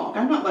watchdog.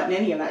 I'm not letting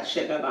any of that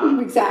shit go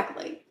by.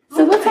 Exactly.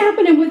 So what's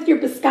happening with your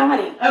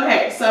biscotti?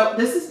 Okay, so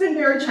this has been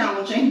very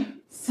challenging.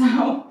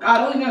 So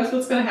God only knows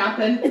what's going to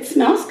happen. It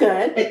smells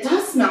good. It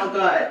does smell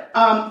good.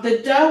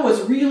 The dough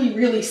was really,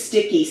 really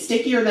sticky,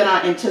 stickier than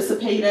I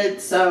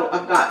anticipated. So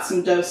I've got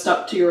some dough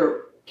stuck to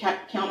your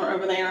counter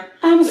over there.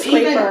 I'm a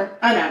scraper.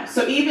 I know.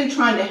 So even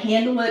trying to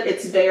handle it,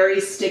 it's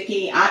very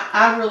sticky.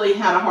 I really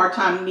had a hard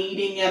time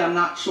kneading it. I'm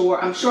not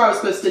sure. I'm sure I was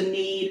supposed to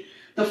knead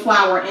the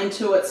flour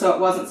into it so it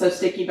wasn't so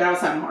sticky, but I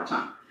was having a hard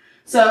time.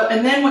 So,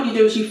 and then what you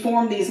do is you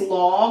form these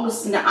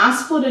logs. Now I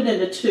split it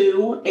into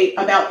two,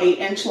 about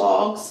 8-inch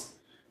logs.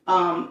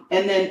 And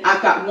then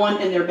I've got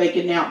one in there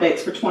baking now. It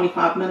bakes for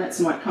 25 minutes,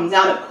 and when it comes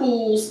out, it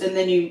cools. And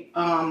then you,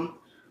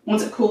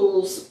 once it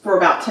cools for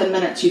about 10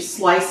 minutes, you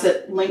slice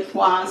it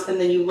lengthwise, and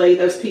then you lay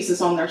those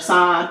pieces on their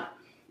side.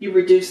 You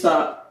reduce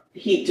the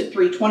heat to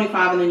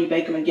 325, and then you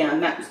bake them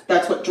again.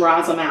 That's what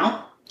dries them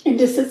out. And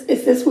is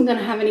this one going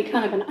to have any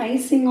kind of an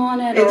icing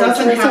on it? It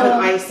doesn't have an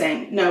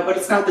icing, no, but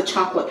it's got the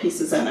chocolate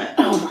pieces in it.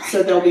 Oh, right.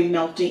 So they'll be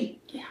melty.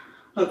 Yeah.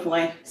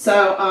 Hopefully.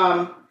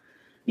 So,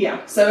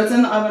 yeah, so it's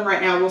in the oven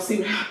right now. We'll see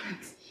what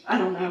happens. I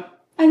don't know.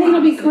 I think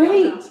it'll be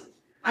great.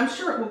 I'm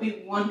sure it will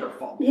be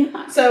wonderful.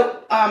 Yeah.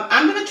 So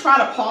I'm going to try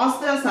to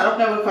pause this. I don't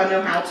know if I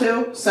know how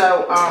to.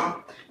 So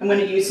I'm going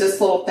to use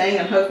this little thing,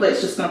 and hopefully it's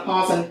just going to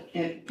pause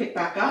and pick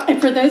back up. And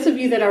for those of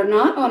you that are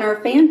not on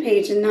our fan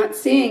page and not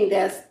seeing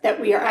this,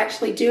 that we are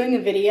actually doing a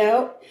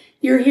video,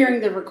 you're hearing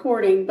the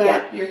recording. But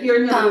yeah, you're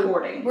hearing the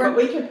recording. But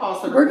we can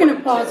pause the recording. We're going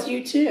to pause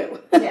you too.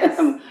 Yes.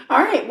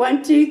 All right.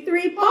 1, 2,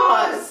 3,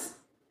 pause.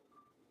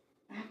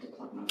 I have to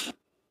plug my phone.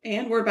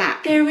 And we're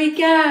back. There we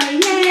go.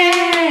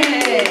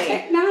 Yay!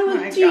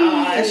 Technology. Oh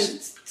my gosh.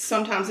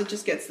 Sometimes it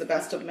just gets the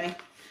best of me.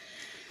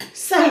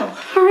 So,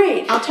 all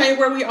right. I'll tell you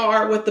where we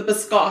are with the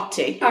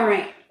biscotti. All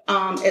right.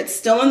 It's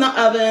still in the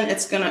oven.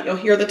 You'll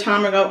hear the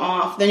timer go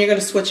off. Then you're going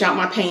to switch out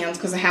my pans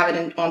because I have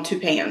it on 2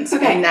 pans.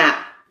 Okay. And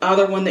that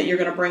other one that you're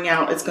going to bring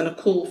out is going to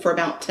cool for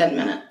about 10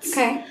 minutes.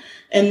 Okay.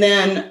 And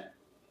then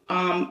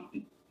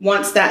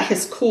once that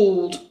has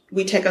cooled,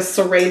 we take a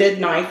serrated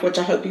knife, which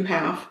I hope you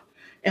have,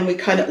 and we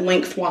cut it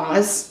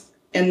lengthwise.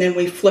 And then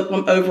we flip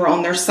them over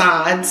on their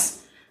sides.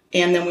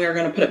 And then we are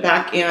going to put it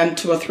back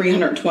into a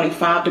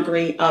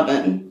 325-degree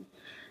oven.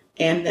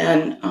 And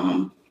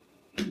then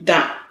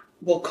that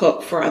will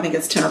cook for, I think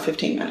it's 10 or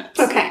 15 minutes.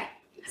 Okay.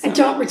 So. I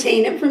don't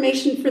retain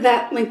information for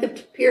that length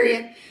of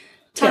period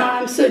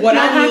time. Yeah. So what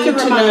I need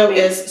to know me.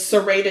 is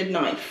serrated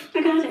knife.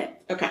 I got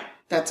it. Okay.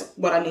 That's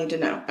what I need to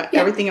know.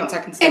 Yeah. Everything else I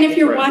can say. And if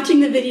you're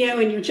watching the video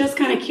and you're just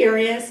kind of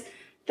curious,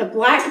 the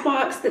black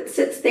box that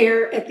sits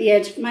there at the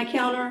edge of my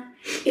counter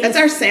that's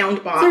our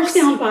sound box. It's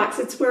our sound box.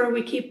 It's where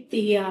we keep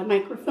the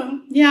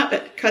microphone. Yeah,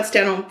 it cuts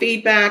down on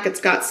feedback.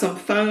 It's got some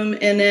foam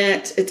in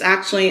it. It's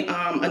actually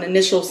an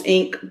initials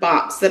ink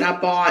box that I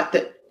bought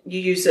that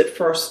you use it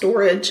for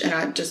storage, and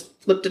I just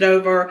flipped it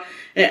over.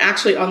 And it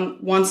actually,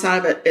 on one side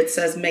of it, it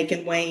says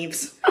making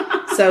waves.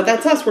 So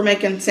that's us. We're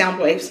making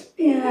sound waves.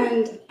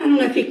 And I don't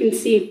know if you can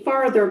see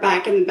farther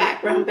back in the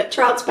background, but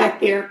Trout's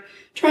back there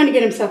trying to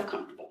get himself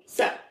comfortable.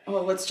 So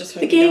well, let's just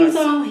hope the game's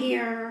all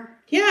here.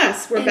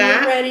 Yes, we're and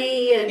back. We're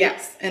ready. And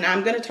yes, and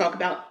I'm going to talk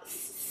about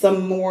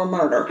some more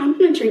murder. I'm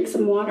going to drink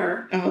some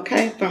water.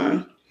 Okay,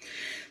 fine.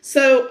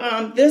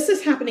 So this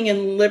is happening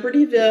in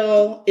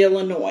Libertyville,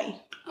 Illinois.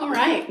 All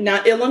right.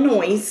 Not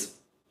Illinois.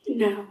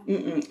 No.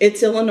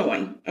 It's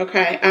Illinois.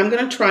 Okay, I'm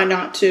going to try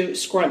not to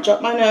scrunch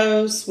up my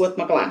nose with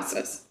my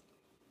glasses.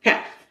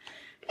 Okay.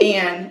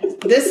 And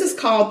this is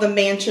called the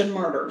Mansion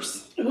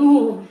Murders.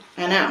 Ooh.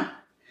 I know.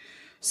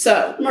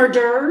 So.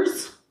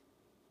 Murders?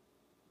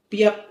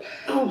 Yep.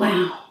 Oh,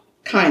 wow.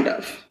 Kind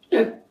of.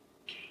 Okay.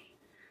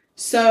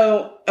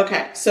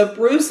 So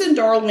Bruce and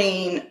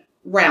Darlene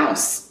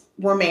Rouse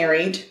were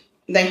married.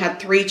 They had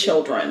 3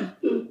 children.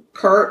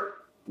 Kurt,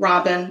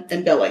 Robin,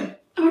 and Billy.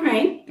 All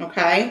right.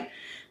 Okay.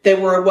 They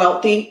were a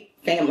wealthy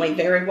family,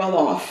 very well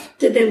off.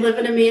 Did they live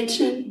in a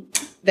mansion?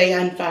 They,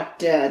 in fact,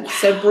 did. Wow.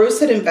 So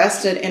Bruce had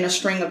invested in a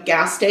string of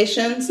gas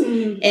stations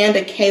and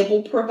a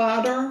cable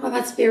provider. Well,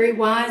 that's very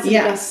wise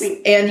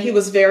investment. And he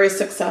was very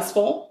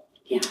successful.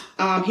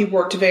 Yeah. He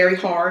worked very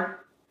hard.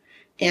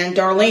 And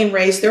Darlene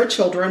raised their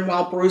children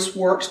while Bruce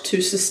worked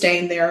to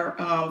sustain their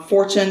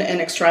fortune and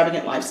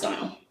extravagant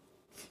lifestyle.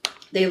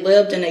 They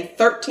lived in a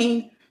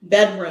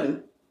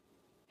 13-bedroom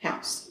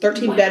house.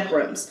 13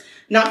 bedrooms.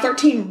 Not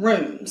 13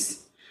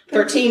 rooms.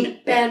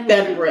 13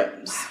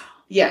 bedrooms. Wow.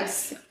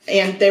 Yes.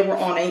 And they were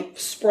on a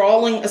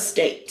sprawling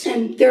estate.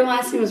 And their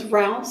last name was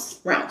Rouse?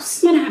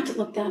 Rouse. I'm going to have to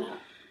look that up.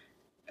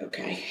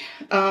 Okay.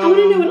 I want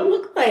to know what it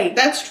looked like.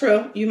 That's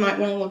true. You might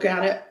want to look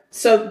at it.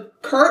 So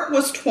Kurt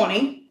was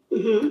 20,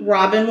 Mm-hmm.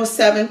 Robin was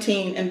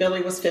 17, and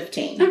Billy was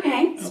 15.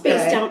 Okay.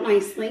 Spaced out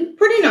nicely.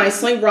 Pretty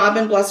nicely.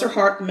 Robin, bless her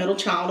heart, middle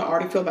child, I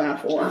already feel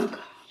bad for her. Oh, God.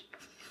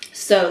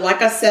 So,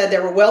 like I said, they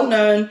were well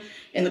known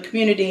in the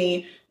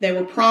community. They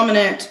were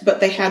prominent, but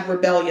they had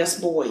rebellious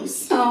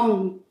boys.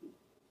 Oh.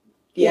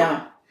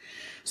 Yeah.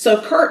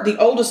 So Kurt, the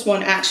oldest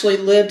one, actually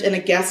lived in a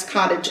guest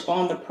cottage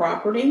on the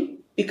property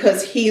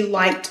because he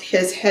liked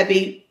his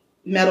heavy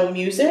metal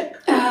music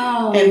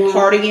and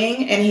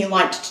partying, and he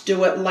liked to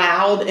do it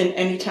loud and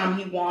anytime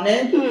he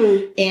wanted.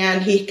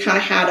 And he kind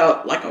of had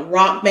a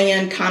rock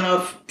band, kind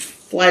of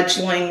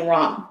fledgling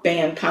rock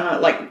band, kind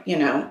of like,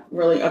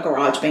 really a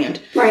garage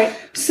band. Right.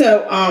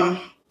 So,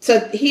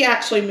 so he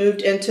actually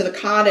moved into the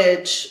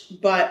cottage,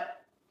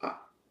 but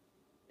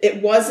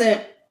it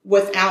wasn't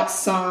without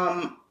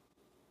some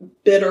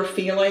bitter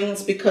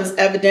feelings, because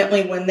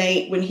evidently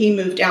when he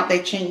moved out,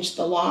 they changed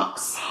the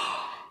locks.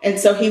 And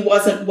so he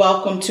wasn't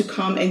welcome to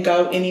come and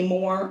go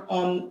anymore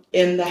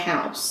in the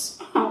house.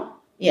 Oh.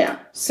 Yeah.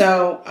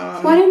 So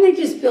why didn't they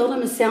just build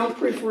him a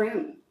soundproof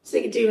room so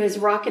he could do his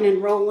rocking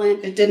and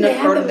rolling? It didn't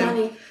occur to them.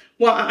 Money.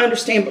 Well, I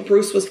understand, but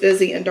Bruce was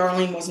busy and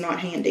Darlene was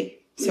not handy.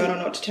 So I don't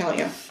know what to tell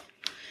you.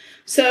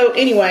 So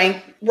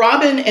anyway,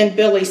 Robin and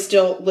Billy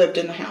still lived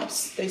in the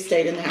house. They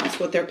stayed in the house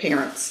with their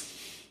parents.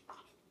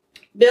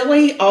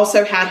 Billy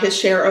also had his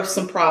share of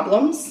some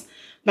problems.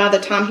 By the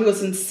time he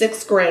was in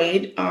 6th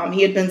grade,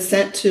 he had been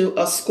sent to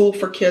a school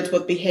for kids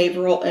with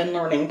behavioral and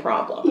learning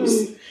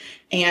problems.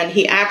 And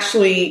he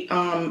actually,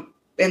 in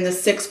the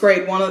 6th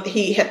grade,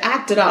 he had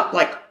acted up,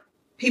 like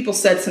people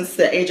said, since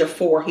the age of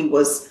 4, he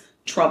was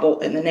trouble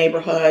in the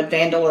neighborhood,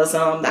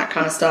 vandalism, that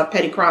kind of stuff,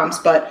 petty crimes.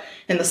 But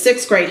in the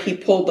 6th grade, he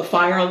pulled the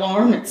fire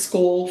alarm at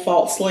school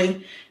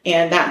falsely,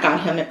 and that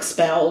got him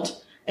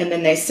expelled. And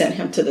then they sent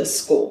him to this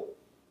school.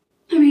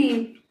 I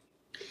mean,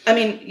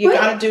 you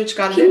got to do what you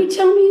got to do. Can you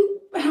tell me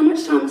how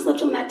much time is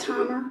left on that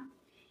timer?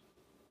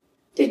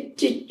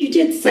 You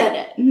did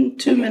set it.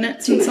 2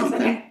 minutes and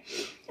something. Okay.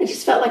 I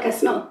just felt like I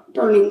smelled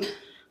burning.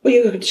 Well,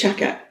 you could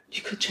check it.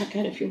 You could check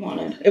it if you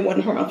wanted. It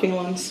wouldn't hurt my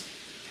feelings.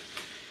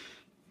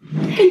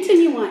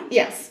 Continue on.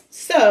 Yes.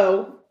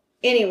 So,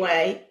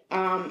 anyway,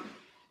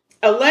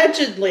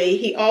 allegedly,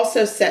 he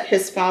also set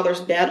his father's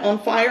bed on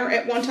fire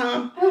at one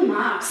time. Oh,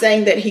 my.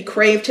 Saying that he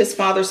craved his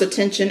father's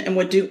attention and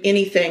would do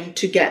anything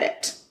to get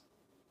it.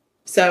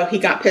 So he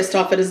got pissed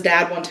off at his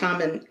dad one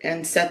time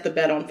and set the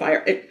bed on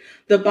fire.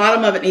 The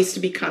bottom of it needs to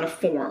be kind of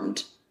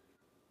formed.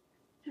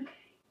 Okay.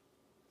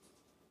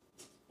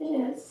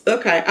 It is.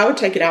 Okay, I would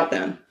take it out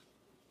then.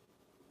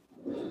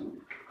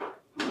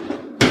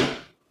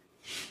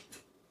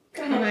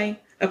 Go ahead.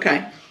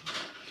 Okay.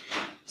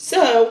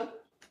 So,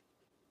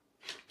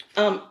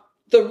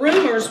 the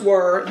rumors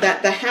were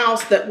that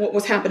that what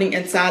was happening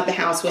inside the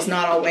house was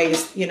not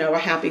always, a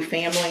happy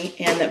family,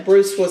 and that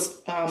Bruce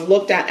was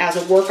looked at as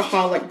a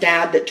workaholic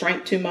dad that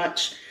drank too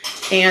much,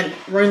 and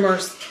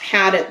rumors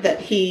had it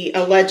that he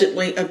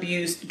allegedly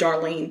abused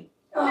Darlene.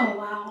 Oh,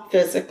 wow.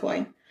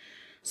 Physically.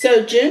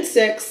 So June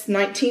 6,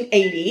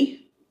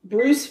 1980,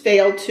 Bruce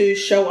failed to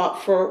show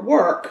up for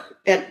work,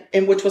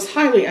 and which was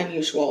highly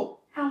unusual.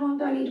 How long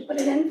do I need to put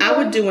it in for? I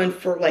would do in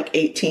for like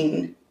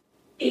 18.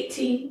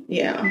 18.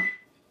 Yeah.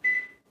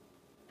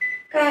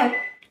 Go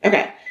ahead.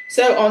 Okay.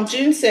 So on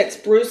June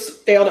 6th, Bruce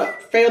failed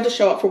to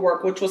show up for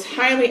work, which was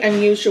highly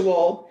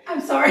unusual.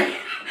 I'm sorry.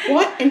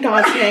 What in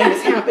God's name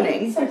is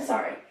happening? So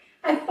sorry.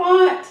 I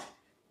thought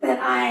that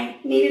I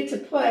needed to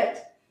put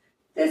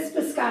this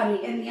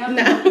biscotti in the oven.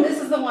 No. This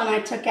is the one I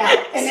took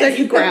out. And So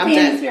you grabbed the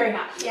pan it. is very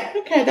hot. Yeah.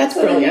 Okay, that's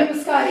so brilliant. the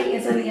new biscotti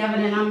is in the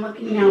oven, and I'm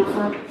looking now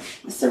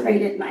for a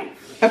serrated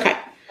knife. Okay.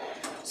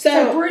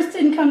 So Bruce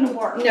didn't come to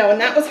work. No, and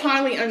that was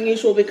highly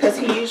unusual because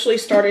he usually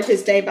started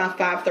his day by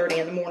 5:30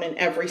 in the morning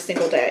every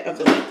single day of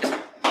the week.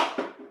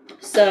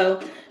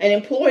 So an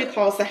employee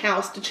calls the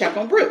house to check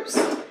on Bruce.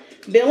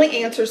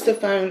 Billy answers the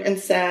phone and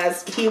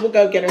says he will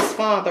go get his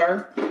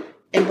father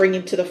and bring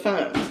him to the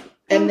phone.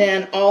 And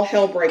then all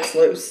hell breaks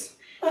loose.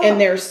 And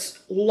there's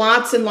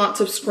lots and lots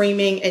of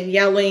screaming and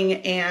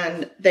yelling,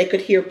 and they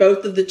could hear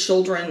both of the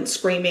children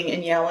screaming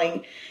and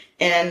yelling.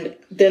 And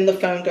then the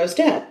phone goes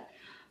dead.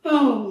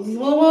 Oh,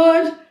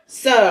 Lord.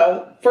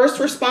 So,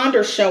 first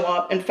responders show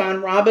up and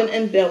find Robin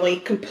and Billy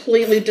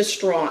completely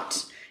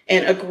distraught,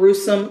 and a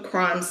gruesome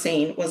crime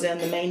scene was in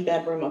the main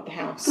bedroom of the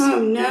house.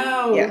 Oh,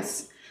 no.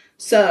 Yes.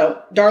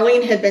 So,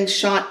 Darlene had been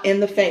shot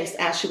in the face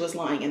as she was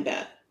lying in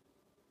bed.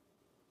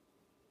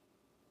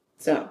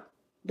 So,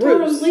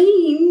 Bruce.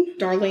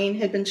 Darlene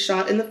had been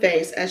shot in the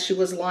face as she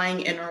was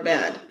lying in her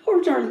bed.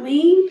 Poor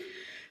Darlene.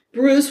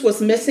 Bruce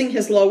was missing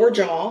his lower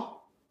jaw,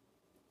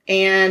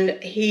 and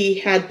he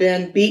had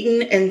been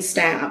beaten and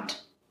stabbed.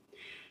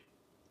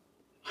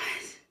 What?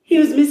 He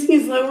was missing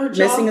his lower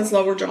jaw? Missing his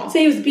lower jaw. So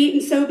he was beaten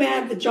so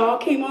bad the jaw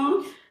came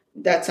off?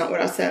 That's not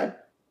what I said.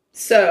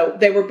 So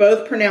they were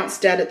both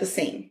pronounced dead at the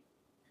scene.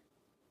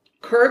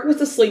 Kurt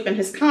was asleep in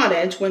his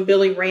cottage when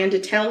Billy ran to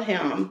tell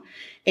him,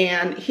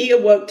 and he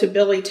awoke to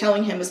Billy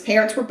telling him his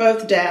parents were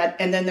both dead,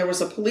 and then there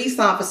was a police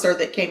officer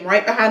that came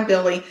right behind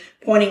Billy,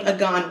 pointing a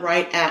gun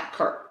right at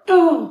Kurt.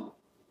 Oh.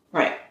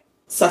 Right.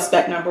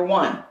 Suspect number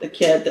 1, the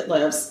kid that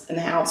lives in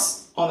the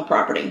house on the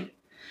property.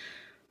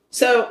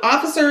 So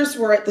officers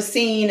were at the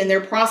scene, and they're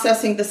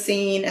processing the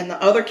scene, and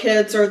the other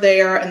kids are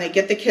there, and they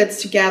get the kids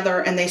together,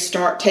 and they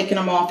start taking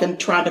them off and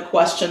trying to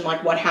question,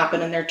 like, what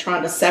happened, and they're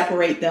trying to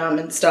separate them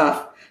and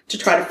stuff to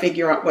try to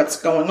figure out what's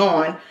going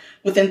on.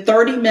 Within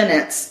 30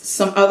 minutes,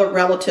 some other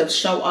relatives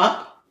show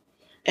up,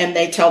 and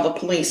they tell the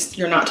police,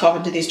 you're not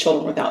talking to these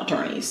children without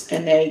attorneys,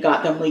 and they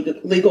got them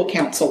legal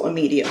counsel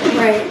immediately.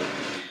 Right.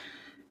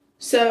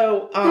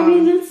 So, I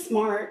mean, that's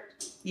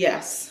smart.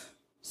 Yes.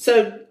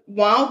 So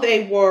while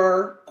they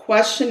were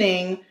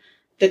questioning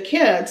the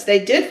kids,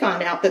 they did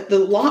find out that the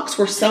locks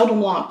were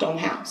seldom locked on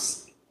the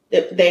house.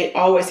 They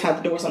always had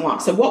the doors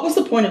unlocked. So what was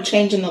the point of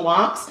changing the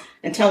locks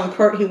and telling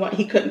Kurt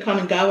he couldn't come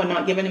and go and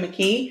not giving him a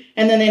key?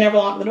 And then they never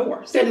locked the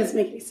doors. That doesn't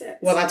make any sense.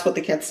 Well, that's what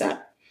the kids said.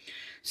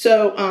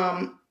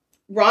 So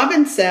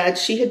Robin said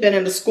she had been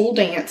at a school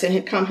dance and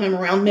had come home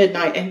around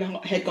midnight and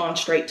had gone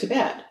straight to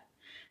bed.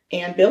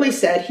 And Billy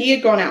said he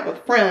had gone out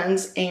with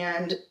friends,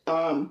 and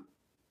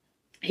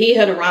he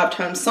had arrived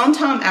home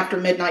sometime after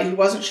midnight. He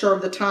wasn't sure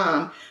of the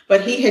time,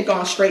 but he had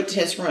gone straight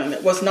to his room.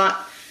 It was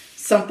not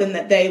something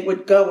that they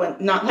would go and,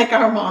 not like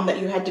our mom,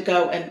 that you had to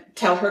go and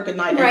tell her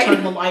goodnight and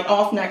turn the light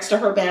off next to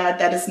her bed.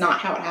 That is not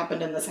how it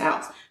happened in this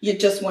house. You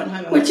just went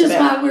home and went to bed. Which is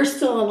why we're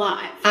still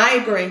alive. I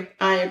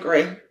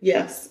agree.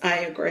 Yes, I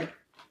agree.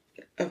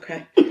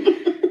 Okay.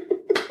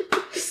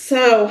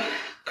 So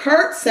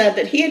Kurt said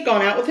that he had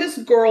gone out with his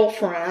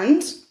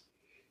girlfriend,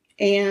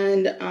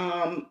 and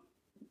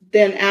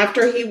then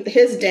after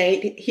his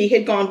date, he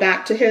had gone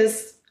back to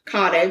his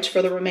cottage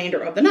for the remainder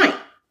of the night.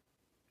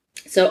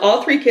 So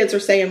all 3 kids are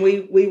saying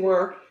we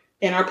were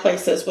in our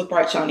places with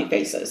bright, shiny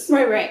faces.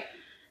 Right.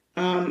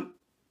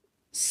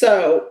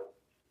 So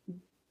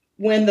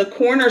when the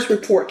coroner's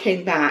report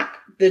came back,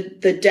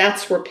 the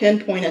deaths were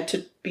pinpointed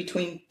to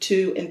between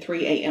 2 and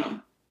 3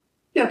 a.m.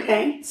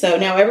 Okay. So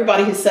now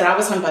everybody has said, I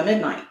was home by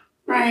midnight.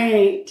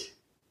 Right.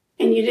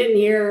 And you didn't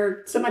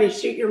hear somebody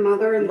shoot your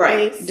mother in the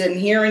face? Right. Didn't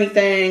hear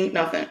anything,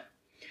 nothing.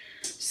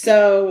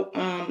 So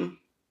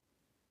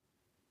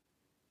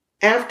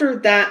after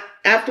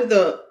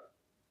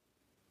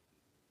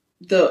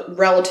the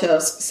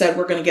relatives said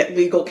we're going to get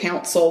legal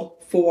counsel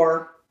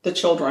for the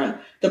children,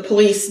 the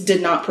police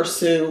did not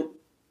pursue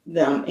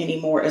them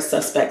anymore as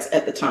suspects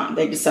at the time.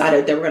 They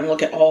decided they were going to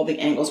look at all the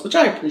angles, which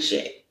I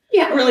appreciate.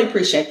 Yeah. I really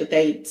appreciate that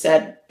they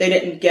said they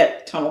didn't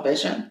get tunnel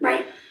vision.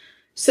 Right.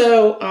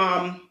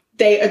 So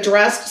they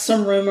addressed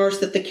some rumors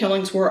that the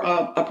killings were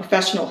a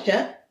professional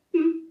hit,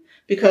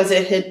 because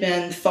it had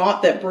been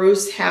thought that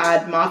Bruce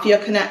had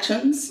mafia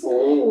connections.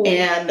 Ooh.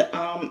 And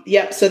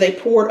so they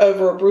poured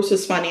over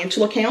Bruce's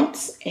financial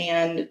accounts,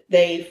 and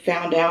they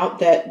found out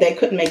that they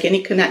couldn't make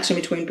any connection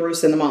between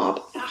Bruce and the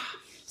mob.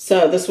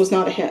 So this was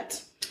not a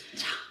hit.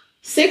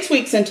 6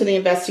 weeks into the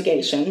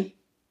investigation,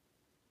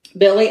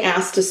 Billy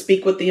asked to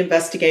speak with the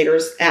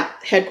investigators at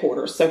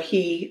headquarters. So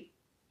he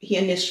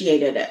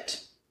initiated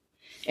it.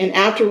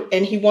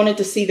 And he wanted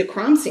to see the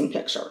crime scene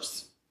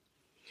pictures.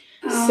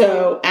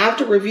 So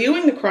after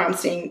reviewing the crime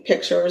scene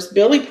pictures,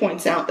 Billy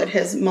points out that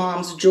his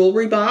mom's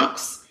jewelry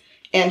box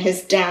and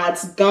his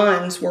dad's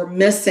guns were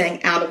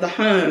missing out of the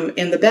home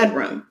in the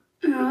bedroom.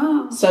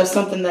 Oh. So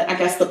something that I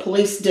guess the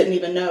police didn't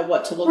even know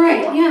what to look for.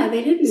 Right, yeah,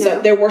 they didn't know.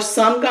 So there were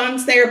some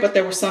guns there, but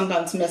there were some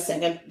guns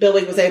missing. And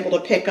Billy was able to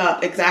pick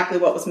up exactly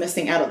what was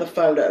missing out of the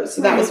photos.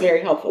 So that was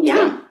very helpful to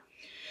him.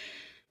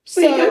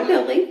 So, way to go,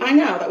 Billy. I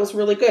know, that was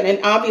really good. And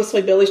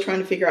obviously Billy's trying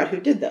to figure out who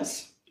did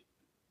this.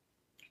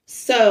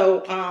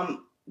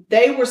 So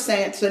they were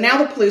saying, so now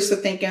the police are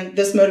thinking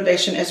this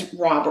motivation is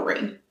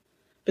robbery,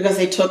 because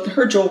they took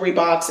her jewelry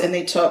box and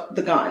they took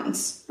the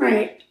guns.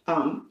 Right.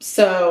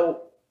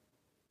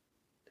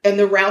 And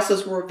the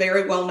Rouses were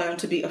very well known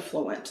to be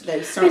affluent.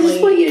 They I certainly.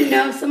 just want you to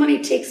know, if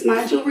somebody takes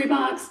my jewelry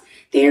box,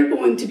 they're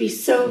going to be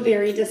so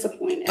very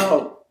disappointed.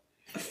 Oh,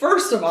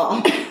 first of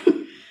all,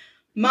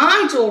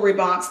 my jewelry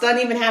box doesn't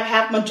even have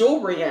half my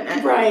jewelry in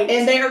it. Right.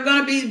 And they are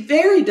going to be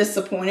very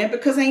disappointed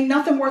because ain't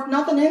nothing worth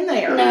nothing in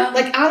there. No.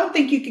 Like, I don't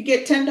think you could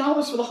get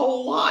 $10 for the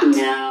whole lot.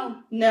 No.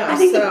 I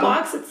think the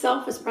box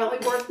itself is probably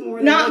worth more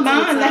than not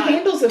mine. Inside. The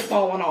handles have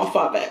fallen off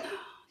of it.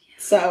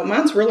 So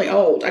mine's really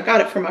old. I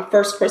got it for my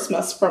first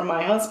Christmas from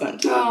my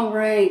husband. Oh,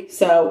 right.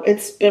 So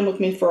it's been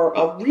with me for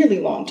a really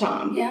long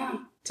time. Yeah.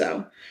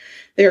 So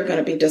they're going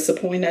to be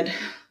disappointed.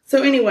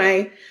 So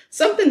anyway,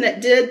 something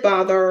that did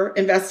bother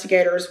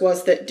investigators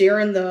was that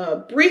during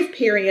the brief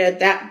period,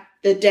 that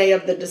the day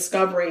of the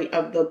discovery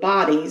of the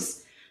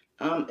bodies,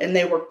 and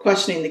they were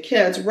questioning the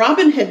kids,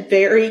 Robin had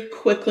very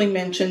quickly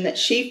mentioned that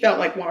she felt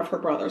like one of her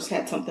brothers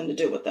had something to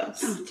do with this.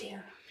 Oh,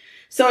 dear.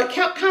 So it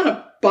kept kind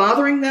of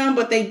bothering them,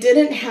 but they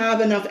didn't have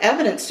enough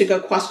evidence to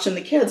go question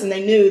the kids, and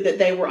they knew that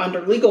they were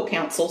under legal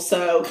counsel.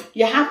 So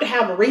you have to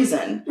have a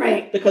reason,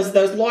 Right. because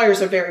those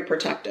lawyers are very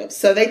protective.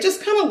 So they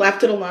just kind of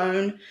left it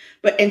alone.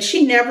 And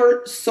she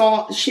never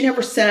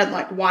said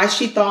like why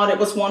she thought it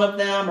was one of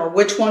them or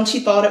which one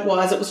she thought it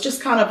was. It was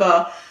just kind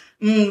of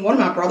one of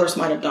my brothers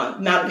might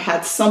have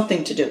had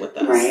something to do with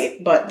this. Right.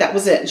 But that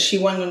was it. She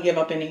wasn't going to give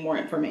up any more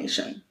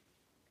information.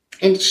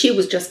 And she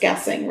was just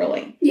guessing,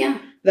 really. Yeah.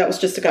 That was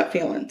just a gut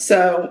feeling.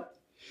 So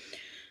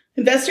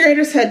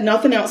investigators had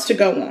nothing else to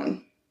go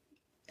on.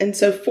 And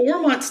so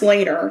 4 months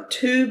later,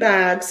 two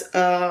garbage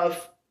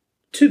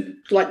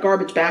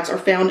bags are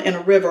found in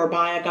a river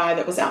by a guy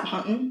that was out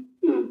hunting.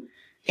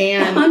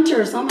 And the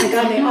hunters, oh my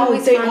God, they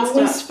always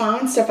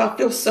find stuff. I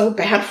feel so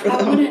bad for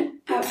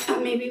them. I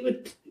maybe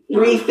would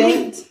not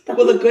Rethink. hunt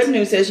Well, the good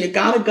news is you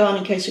got a gun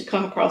in case you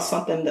come across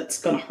something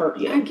that's going to hurt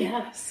you. I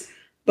guess.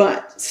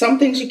 But some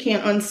things you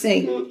can't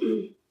unsee.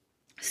 Mm-mm.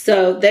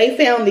 So they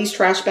found these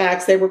trash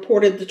bags. They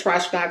reported the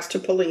trash bags to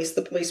police.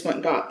 The police went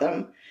and got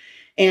them.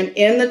 And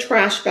in the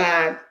trash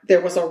bag,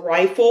 there was a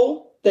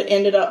rifle that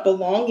ended up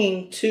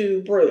belonging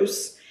to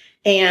Bruce,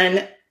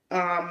 and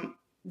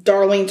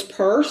Darlene's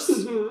purse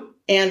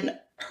and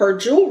her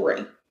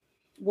jewelry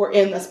were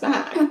in this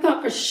bag. I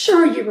thought for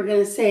sure you were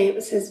going to say it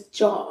was his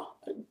jaw.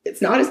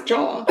 It's not his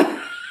jaw.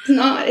 It's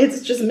not.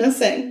 It's just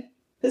missing.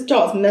 His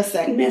jaw's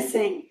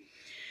missing.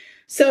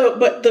 So,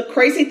 but the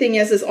crazy thing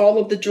is all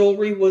of the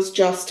jewelry was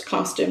just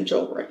costume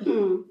jewelry.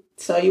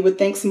 So you would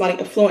think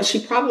somebody affluent. She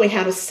probably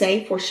had a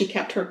safe where she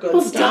kept her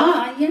good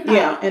stuff.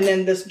 Yeah. And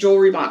then this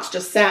jewelry box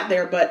just sat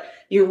there. But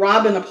you're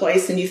robbing a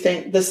place and you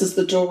think, this is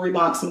the jewelry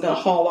box. I'm going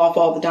to haul off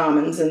all the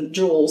diamonds and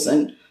jewels,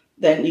 and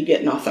then you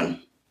get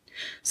nothing.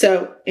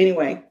 So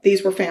anyway,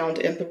 these were found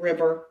in the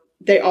river.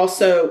 They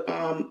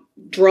also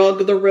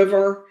drug the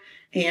river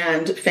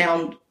and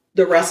found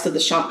the rest of the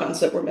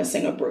shotguns that were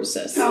missing of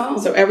Bruce's. Oh.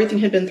 So everything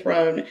had been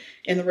thrown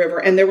in the river,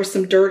 and there was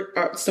some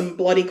some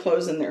bloody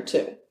clothes in there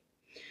too.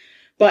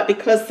 But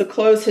because the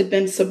clothes had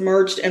been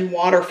submerged in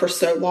water for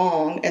so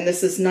long, and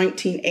this is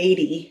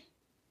 1980,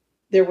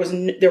 there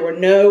were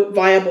no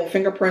viable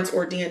fingerprints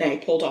or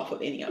DNA pulled off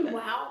of any of it.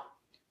 Wow.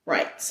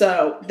 Right.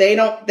 So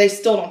they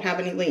still don't have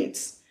any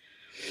leads.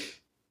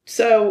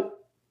 So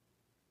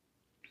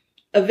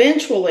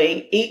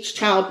eventually, each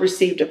child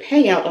received a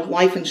payout of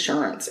life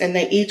insurance, and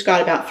they each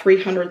got about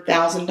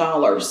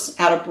 $300,000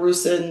 out of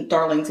Bruce and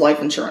Darlene's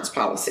life insurance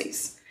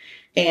policies.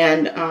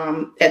 And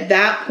at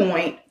that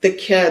point, the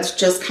kids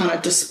just kind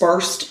of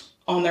dispersed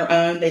on their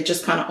own. They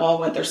just kind of all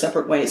went their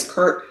separate ways.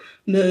 Kurt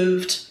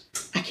moved.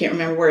 I can't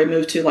remember where he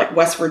moved to, like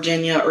West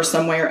Virginia or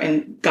somewhere,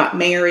 and got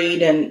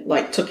married and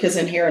like took his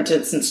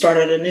inheritance and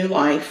started a new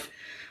life.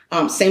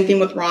 Same thing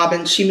with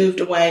Robin. She moved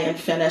away and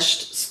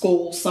finished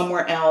school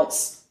somewhere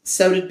else.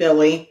 So did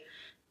Billy.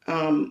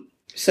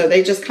 So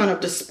they just kind of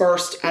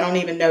dispersed. I don't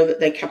even know that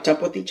they kept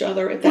up with each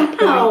other at that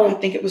point. I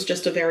think it was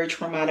just a very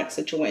traumatic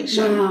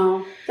situation.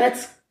 Wow.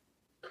 That's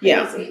crazy.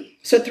 Yeah.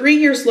 So 3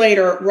 years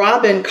later,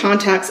 Robin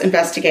contacts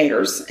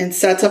investigators and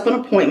sets up an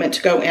appointment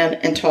to go in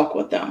and talk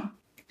with them.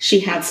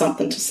 She had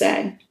something to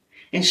say,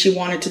 and she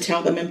wanted to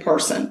tell them in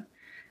person.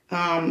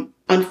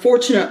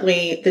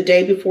 Unfortunately, the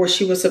day before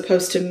she was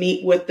supposed to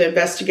meet with the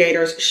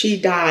investigators,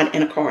 she died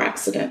in a car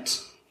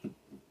accident.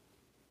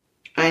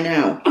 I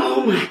know.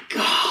 Oh my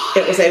God.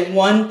 It was a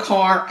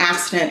 1-car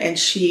accident, and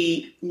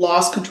she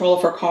lost control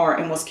of her car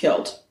and was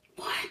killed.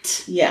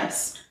 What?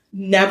 Yes.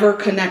 Never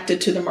connected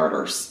to the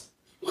murders.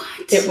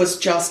 What? It was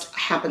just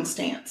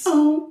happenstance.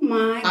 Oh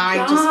my God. I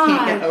just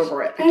can't get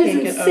over it. That is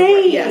can't get over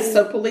it. Yes.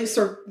 So police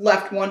are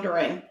left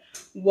wondering,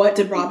 what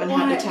did Robin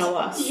have to tell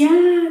us?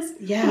 Yes.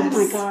 Yes.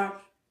 Oh my God.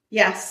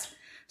 Yes.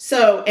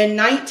 So in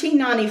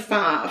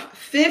 1995,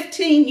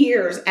 15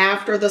 years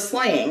after the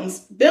slayings,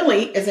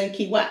 Billy is in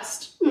Key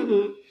West.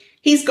 Mm-hmm.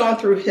 He's gone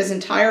through his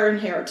entire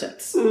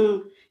inheritance.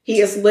 Mm.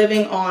 He is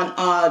living on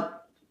a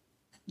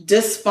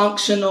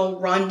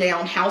dysfunctional,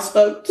 rundown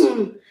houseboat.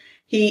 Mm.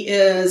 He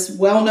is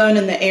well known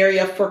in the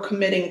area for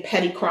committing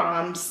petty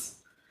crimes.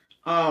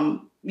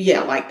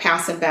 Like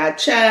passing bad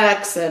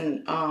checks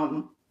and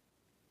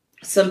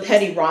some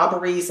petty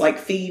robberies, like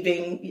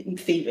thieving.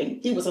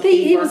 He was a thiever.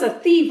 He was a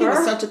thiever. He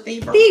was such a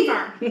thiever.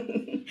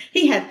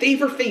 He had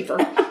thiever fever.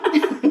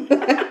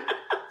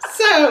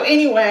 So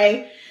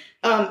anyway,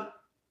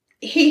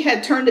 he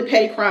had turned to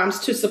petty crimes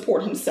to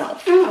support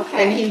himself. Oh,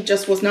 okay. And he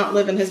just was not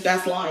living his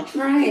best life.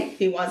 Right.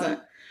 He wasn't.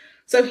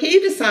 So he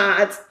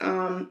decides,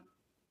 let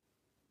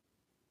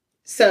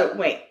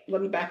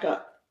me back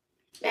up.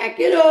 Back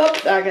it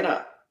up.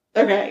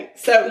 Okay.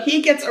 So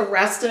he gets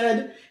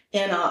arrested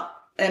in a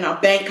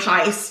bank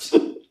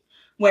heist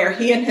where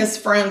he and his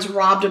friends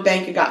robbed a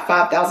bank and got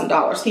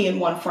 $5,000. He and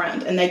one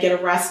friend, and they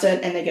get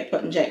arrested and they get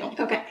put in jail.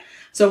 Okay.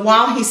 So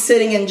while he's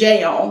sitting in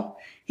jail,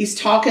 he's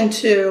talking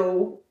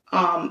to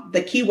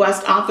the Key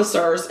West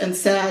officers and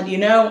said,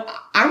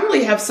 I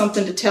really have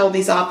something to tell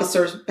these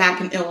officers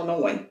back in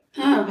Illinois.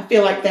 Oh. I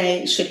feel like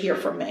they should hear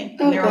from me.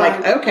 And they're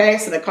like, okay.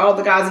 So they called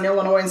the guys in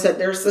Illinois and said,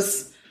 there's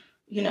this,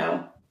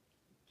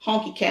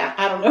 honky cat.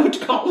 I don't know what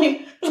to call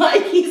him.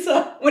 Like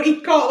what do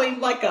you call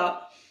him?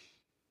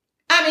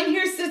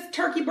 Here's this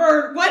turkey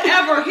bird,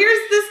 whatever.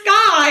 Here's this guy.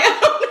 I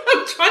don't know.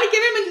 I'm trying to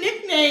give him a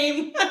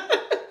nickname.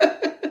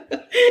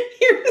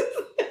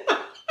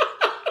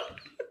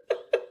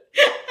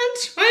 I'm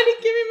trying to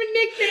give him a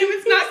nickname.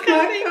 It's not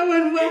coming.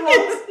 Going well.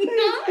 It's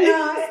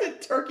not.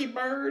 It's a turkey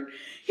bird.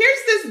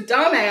 Here's this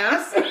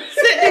dumbass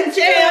sitting in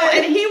jail,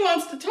 and he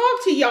wants to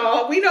talk to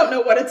y'all. We don't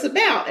know what it's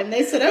about. And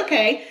they said,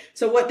 okay.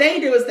 So what they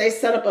do is they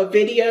set up a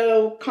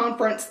video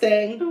conference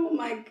thing. Oh,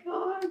 my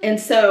God. And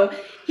so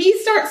he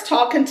starts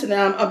talking to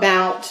them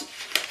about,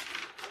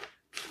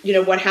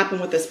 what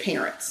happened with his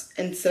parents.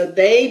 And so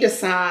they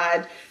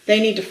decide they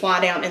need to fly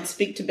down and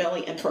speak to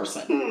Billy in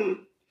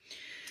person.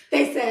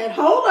 They said,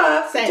 hold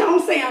up.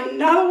 Don't say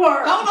another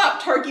word. Hold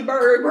up, turkey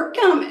bird. We're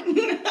coming.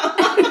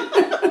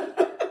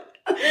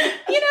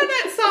 You know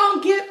that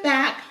song, Get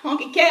Back,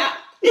 Honky Cat?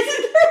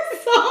 Isn't there a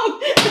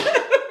song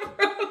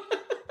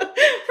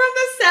from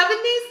the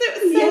 70s that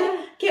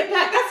said, Get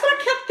Back? That's what I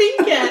kept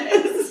thinking.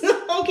 It's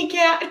Honky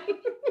Cat.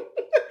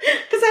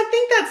 Because I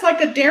think that's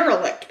like a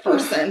derelict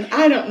person.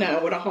 I don't know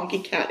what a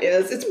honky cat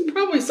is. It's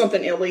probably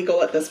something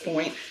illegal at this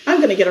point. I'm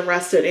going to get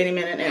arrested any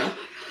minute now.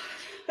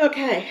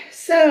 Okay,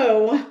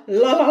 so,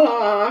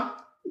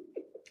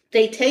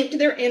 they taped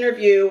their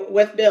interview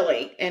with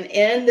Billy, and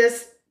in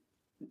this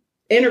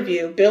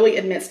interview, Billy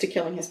admits to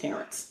killing his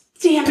parents.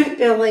 Damn it,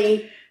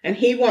 Billy. And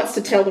he wants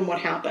to tell them what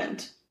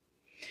happened.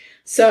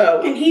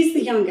 So, and he's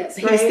the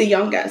youngest, right? He's the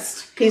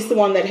youngest. He's the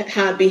one that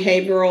had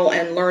behavioral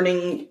and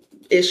learning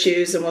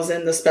issues and was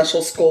in the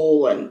special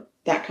school and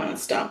that kind of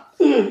stuff.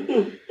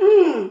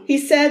 He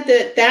said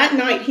that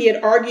night he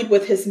had argued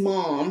with his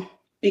mom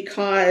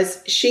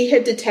because she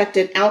had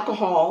detected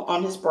alcohol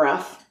on his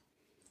breath,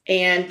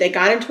 and they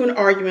got into an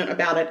argument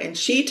about it, and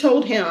she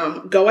told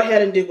him, go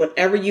ahead and do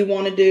whatever you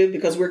want to do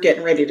because we're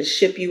getting ready to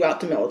ship you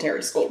out to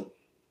military school.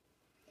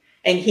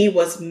 And he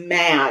was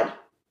mad.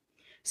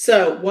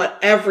 So what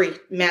every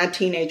mad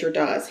teenager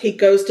does, he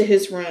goes to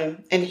his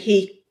room and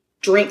he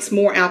drinks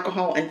more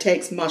alcohol and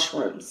takes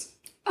mushrooms.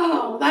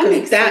 Oh, that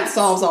makes sense. That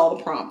solves all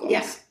the problems.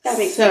 Yeah, that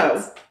makes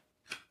sense.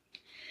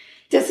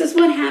 This is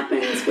what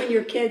happens when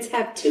your kids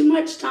have too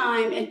much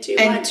time and too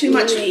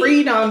much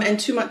freedom and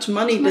too much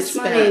money to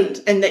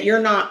spend, and that you're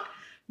not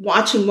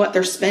watching what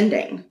they're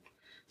spending.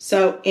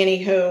 So,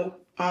 anywho,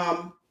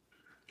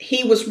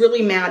 he was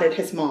really mad at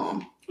his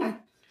mom.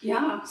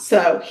 Yeah.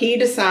 So he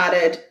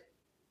decided,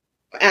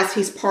 as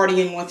he's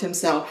partying with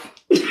himself,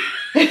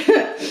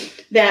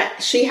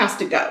 that she has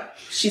to go.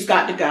 She's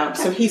got to go.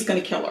 Okay. So he's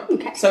going to kill her.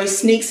 Okay. So he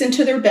sneaks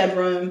into their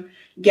bedroom,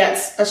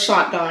 gets a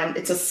shotgun.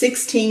 It's a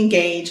 16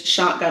 gauge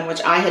shotgun, which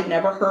I had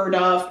never heard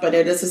of, but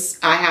it is.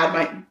 I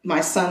had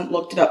my son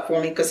looked it up for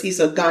me because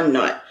he's a gun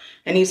nut,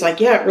 and he's like,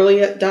 yeah,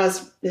 it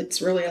does.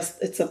 It's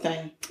a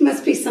thing. It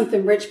must be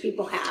something rich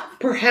people have.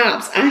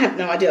 Perhaps. I have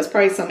no idea. It's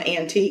probably some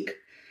antique.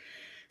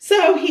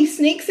 So he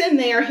sneaks in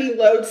there. He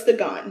loads the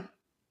gun,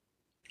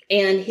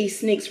 and he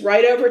sneaks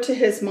right over to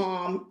his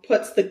mom,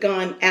 puts the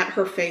gun at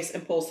her face,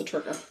 and pulls the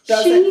trigger.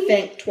 Doesn't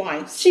think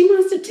twice. She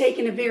must have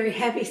taken a very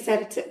heavy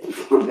sedative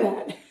before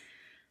bed.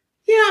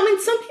 Yeah,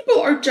 some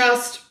people are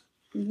just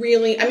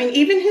really,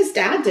 even his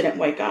dad didn't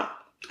wake up.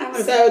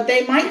 So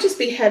they might just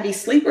be heavy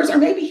sleepers, or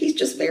maybe he's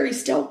just very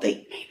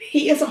stealthy. Maybe.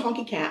 He is a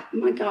honky cat. Oh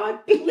my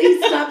God.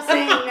 Please stop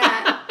saying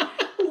that.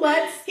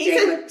 Let's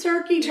stick with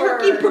turkey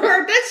bird. Turkey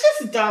bird. That's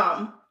just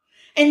dumb.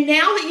 And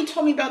now that you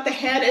told me about the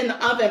head in the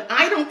oven,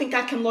 I don't think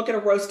I can look at a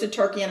roasted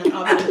turkey in an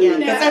oven again,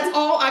 because that's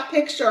all I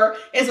picture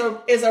is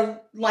a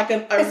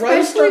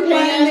roaster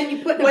pan that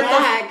you put in a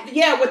bag.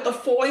 with the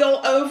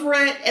foil over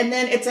it, and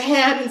then it's a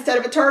head instead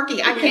of a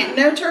turkey. I can't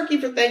no turkey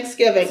for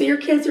Thanksgiving. So your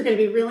kids are going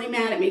to be really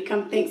mad at me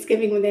come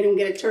Thanksgiving when they don't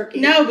get a turkey.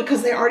 No,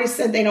 because they already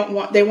said they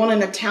want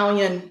an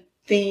Italian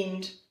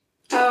themed.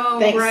 Oh,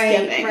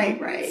 Thanksgiving.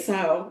 Right.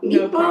 So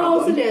no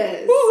problem. Meatballs it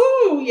is.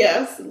 Woohoo!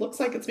 Yes, it looks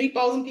like it's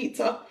meatballs and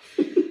pizza.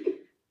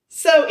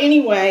 So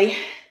anyway,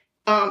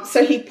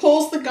 so he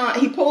pulls the gun,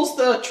 he pulls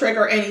the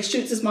trigger, and he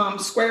shoots his mom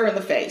square in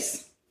the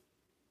face.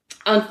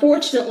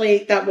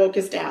 Unfortunately, that woke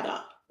his dad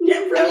up. Yeah,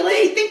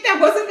 really? You think that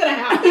wasn't going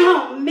to happen?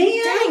 Oh,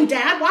 man. Dang,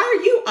 Dad, why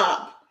are you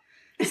up?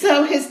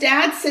 So his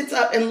dad sits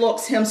up and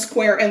looks him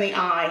square in the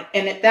eye.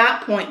 And at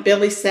that point,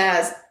 Billy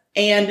says,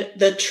 and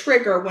the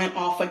trigger went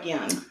off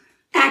again.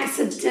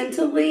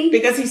 Accidentally?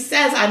 Because he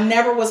says, I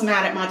never was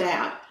mad at my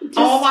dad.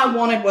 All I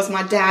wanted was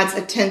my dad's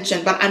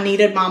attention, but I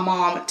needed my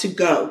mom to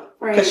go.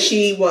 Because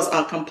she was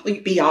a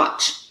complete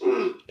biatch,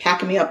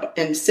 packing me up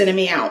and sending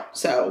me out.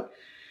 So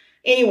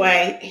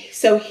anyway,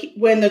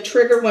 when the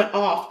trigger went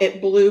off, it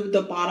blew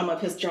the bottom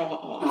of his jaw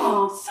off.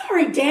 Oh,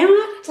 sorry, Dad.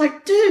 It's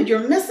like, dude,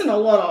 you're missing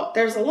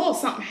there's a little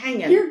something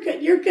hanging. You're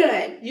good. You're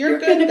good. You're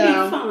going to be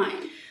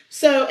fine.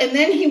 So, and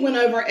then he went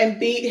over and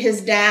beat his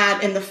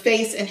dad in the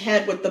face and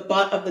head with the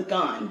butt of the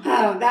gun.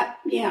 Oh,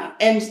 yeah.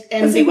 And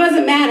he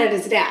wasn't mad at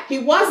his dad. He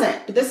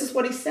wasn't, but this is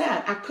what he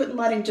said. I couldn't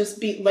let him just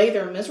lay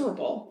there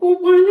miserable. Well,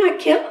 why not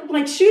kill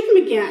him? Shoot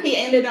him again. He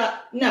ended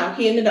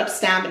up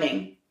stabbing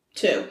him.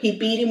 too. He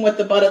beat him with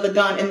the butt of the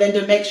gun, and then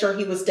to make sure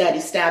he was dead,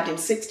 he stabbed him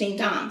 16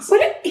 times.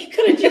 What if he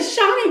could have just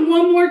shot him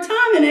one more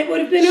time and it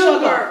would have been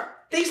over?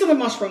 These are the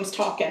mushrooms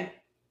talking.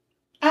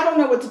 I don't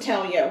know what to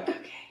tell you.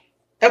 Okay.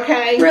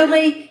 Okay?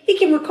 Really? He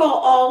can recall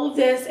all of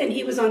this and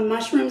he was on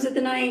mushrooms at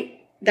the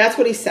night? That's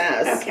what he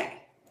says. Okay.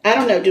 I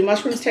don't know. Do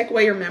mushrooms take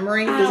away your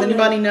memory? Does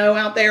anybody know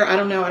out there? I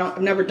don't know.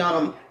 I've never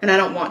done them, and I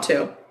don't want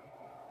to.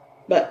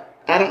 But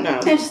I don't know.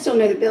 I just don't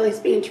know that Billy's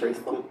being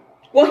truthful.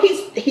 Well,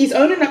 he's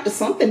owning up to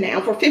something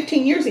now. For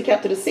 15 years, he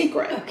kept it a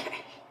secret. Okay.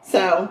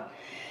 So,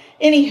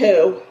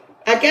 anywho,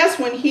 I guess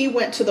when he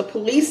went to the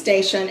police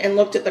station and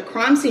looked at the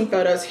crime scene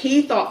photos,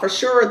 he thought for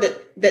sure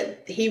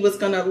that he was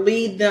going to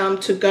lead them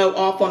to go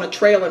off on a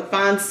trail and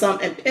find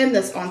and pin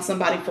this on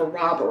somebody for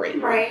robbery.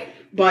 Right.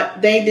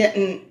 But they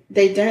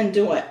didn't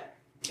do it.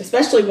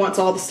 Especially once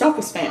all the stuff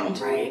was found.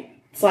 Right.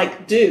 It's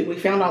like, dude, we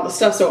found all the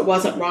stuff, so it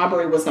wasn't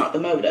robbery was not the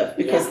motive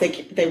because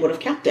they would have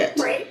kept it.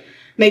 Right.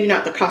 Maybe Maybe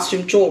not the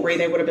costume jewelry,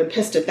 they would have been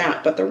pissed at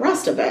that, but the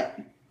rest of it.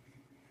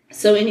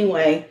 So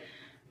anyway,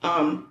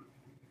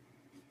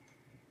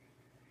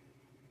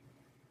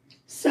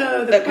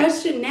 so the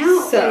question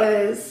now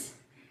is,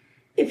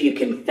 if you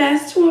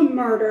confess to a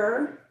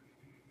murder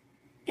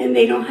and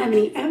they don't have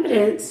any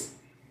evidence,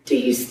 do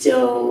you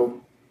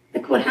still,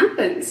 like, what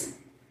happens?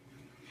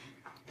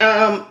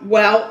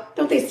 Well,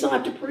 Don't they still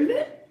have to prove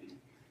it?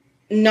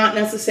 not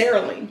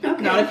necessarily.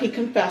 Okay. Not if he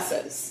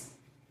confesses.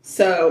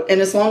 So,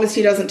 and as long as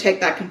he doesn't take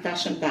that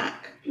confession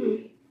back,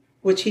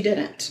 which he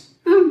didn't.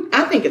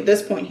 I think at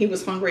this point he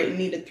was hungry and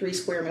needed 3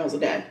 square meals a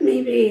day.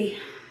 Maybe.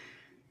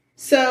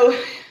 So,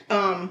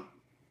 and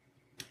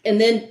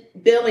then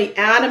Billy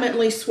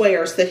adamantly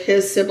swears that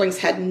his siblings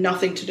had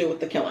nothing to do with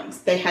the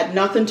killings. They had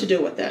nothing to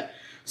do with it.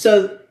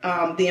 So,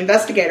 the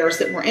investigators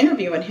that were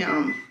interviewing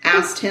him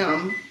asked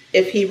him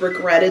if he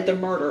regretted the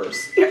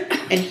murders.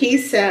 And he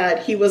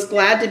said he was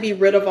glad to be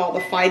rid of all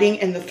the fighting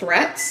and the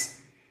threats,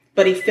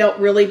 but he felt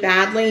really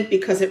badly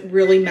because it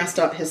really messed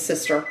up his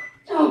sister.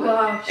 Oh,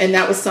 gosh. And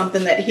that was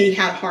something that he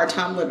had a hard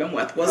time living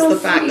with, was the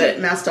fact that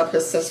it messed up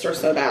his sister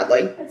so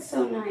badly. That's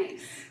so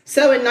nice.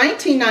 So in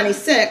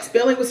 1996,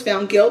 Billy was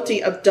found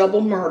guilty of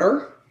double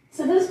murder.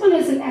 So this one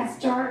isn't as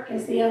dark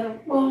as the other.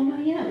 Well, no,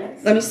 yeah, it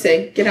is. Let me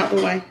see. Get out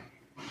the way.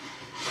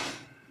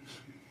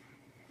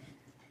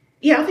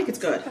 Yeah, I think it's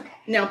good. Okay.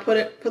 Now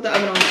put the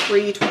oven on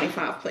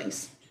 325,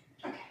 please.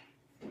 Okay.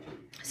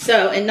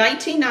 So in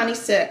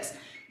 1996,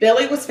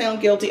 Billy was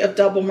found guilty of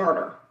double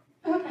murder.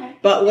 Okay.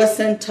 But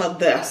listen to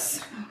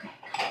this.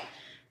 Okay.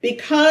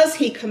 Because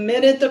he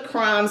committed the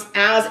crimes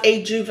as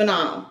a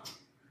juvenile,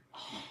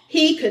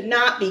 he could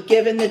not be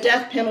given the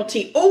death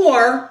penalty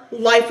or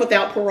life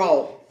without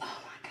parole.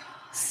 Oh, my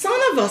God. Son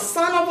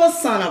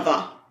of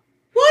a.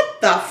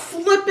 What the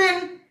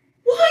flippin'?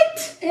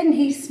 What? Isn't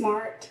he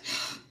smart?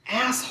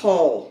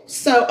 Asshole.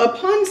 So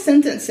upon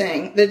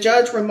sentencing, the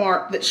judge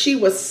remarked that she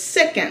was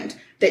sickened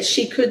that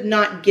she could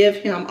not give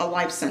him a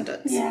life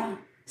sentence. Yeah.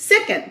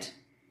 Sickened.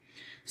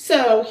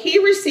 So he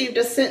received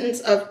a sentence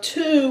of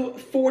 2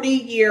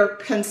 40-year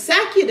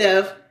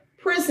consecutive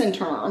prison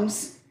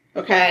terms,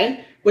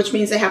 okay, which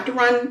means they have to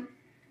run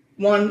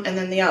one and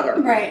then the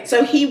other. Right.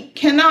 So he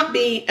cannot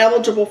be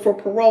eligible for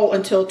parole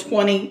until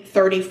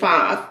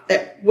 2035,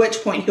 at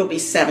which point he'll be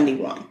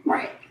 71.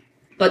 Right.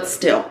 But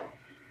still,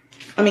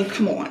 I mean,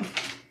 come on.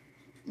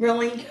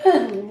 Really?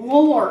 Good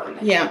Lord.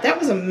 Yeah, that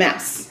was a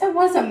mess. That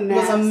was a It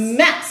mess. was a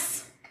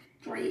mess.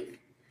 Great.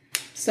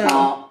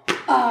 So,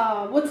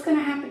 What's going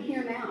to happen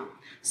here now?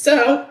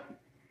 so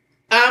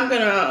I'm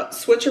going to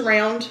switch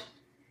around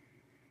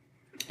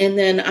and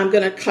then I'm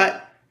going to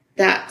cut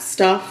that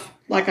stuff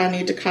like I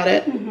need to cut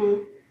it.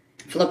 Mm-hmm.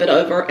 Flip it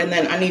over, and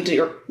then I need you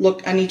to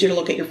look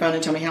at your phone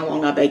and tell me how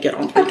long I bake it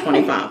on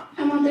 325.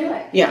 I'm going to do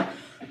it. Yeah.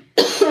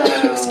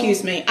 So,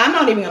 Excuse me. I'm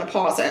not even going to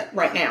pause it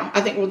right now.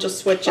 I think we'll just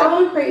switch it.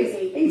 Wild and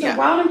crazy. Things Yeah. are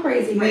wild and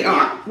crazy right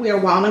now. We are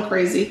wild and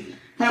crazy.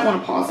 I don't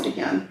want to pause it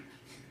again.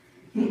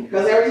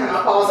 Because every time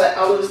I pause it,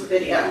 I'll lose the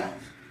video.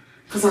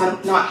 Because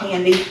I'm not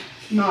handy.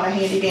 Not a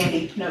handy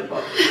dandy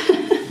notebook.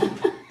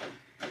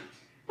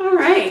 All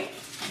right.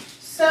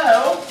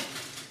 So,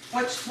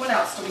 what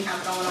else do we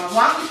have going on?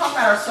 Why don't we talk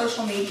about our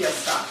social media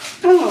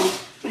stuff?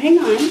 Oh, hang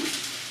on.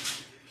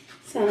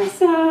 Side by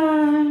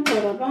side,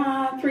 blah, blah,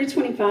 blah,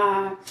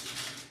 325.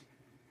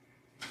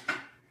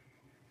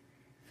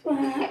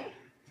 Flat.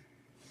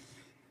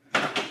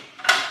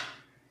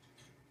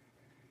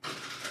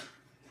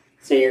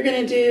 So you're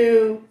going to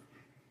do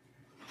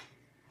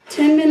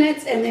 10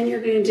 minutes and then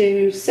you're going to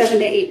do 7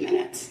 to 8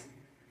 minutes.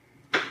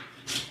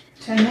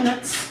 10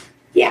 minutes.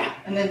 Yeah.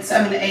 And then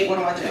 7 to 8, what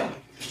do I do?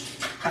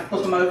 I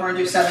flip them over and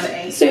do 7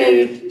 to 8. So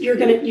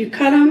you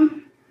cut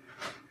them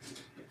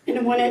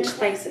into 1-inch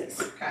slices.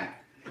 Okay.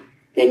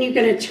 Then you're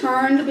going to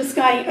turn the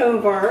biscotti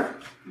over.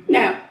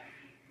 No.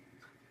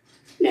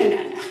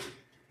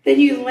 Then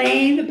you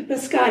lay the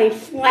biscotti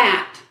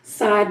flat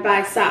side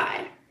by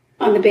side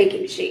on the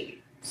baking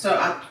sheet. So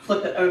I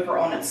flip it over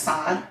on its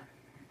side.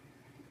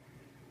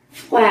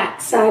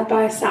 Flat side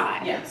by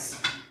side. Yes.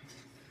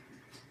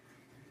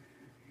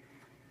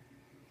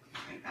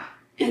 Like that.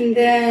 and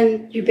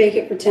then you bake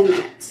it for 10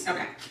 minutes.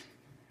 Okay.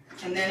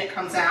 And then it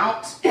comes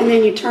out And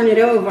then you turn it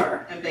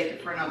over. and bake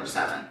it for another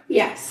 7.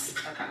 Yes.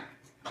 Okay.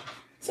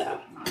 So,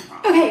 Not a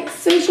problem. okay,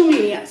 social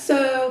media.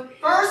 So,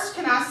 First,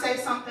 can I say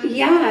something?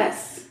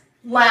 yes.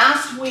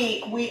 Last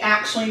week, we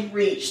actually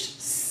reached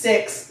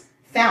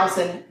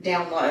 6,000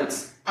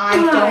 downloads. I I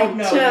don't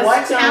know just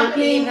what's don't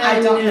happening. I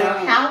even don't know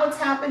know. how it's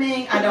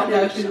happening. I don't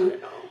know who. know.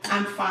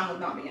 I'm fine with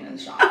not being in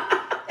the shop.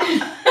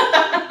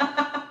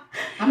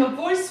 I'm a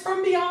voice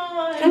from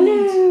beyond.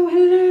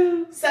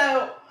 Hello.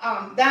 So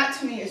that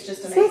to me is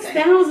just amazing.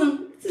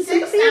 6,000.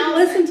 6,000.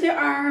 Listen to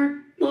our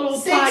little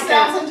podcast.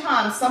 6,000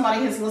 times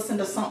somebody has listened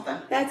to something.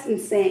 That's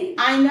insane.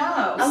 I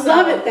know. I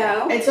love it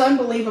though. It's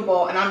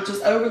unbelievable, and I'm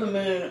just over the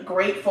moon,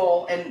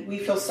 grateful, and we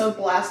feel so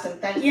blessed and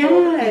thankful that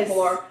Yes.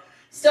 people are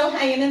still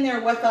hanging in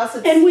there with us.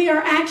 It's, And we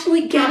are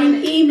actually getting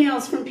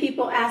emails from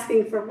people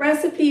asking for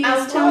recipes, I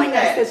love telling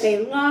us it. that they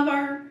love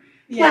our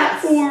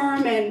yes,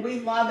 platform, and we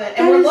love it, That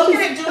and we're is looking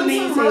just at doing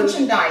amazing. some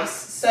merchandise.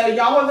 So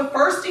y'all are the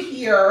first to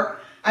hear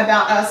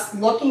about us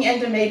looking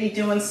into maybe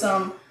doing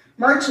some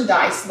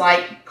merchandise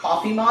like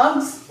coffee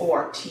mugs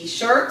or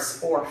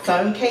T-shirts or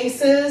phone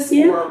cases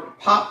Yeah. or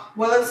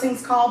what are those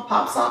things called?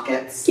 Pop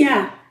sockets,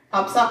 yeah,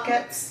 pop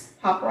sockets,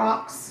 pop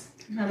rocks.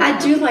 don't I know.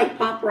 do like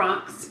Pop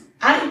Rocks.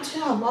 I do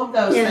too. I love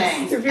those Yes,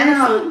 things. they're very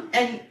fun.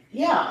 And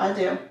yeah, I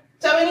do.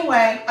 So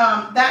anyway,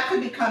 that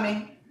could be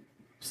coming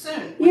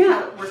soon.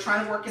 Yeah. We're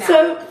trying to work it out.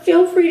 So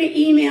feel free to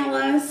email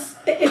us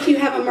if you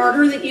have a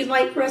murder that you'd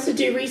like for us to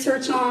do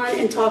research on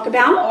and talk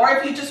about, Or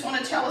if you just want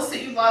to tell us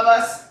that you love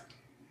us,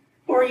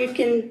 or you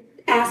can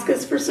ask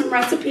us for some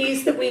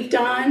recipes that we've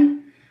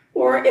done,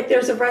 or if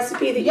there's a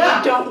recipe that Yeah.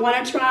 you don't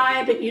want to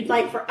try but you'd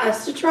like for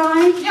us to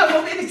try yeah,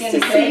 we'll be the to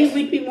guinea see, pigs.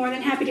 we'd be more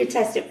than happy to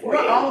test it for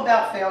We're you. all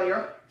about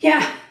failure.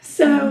 Yeah,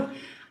 so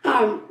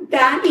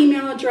that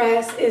email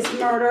address is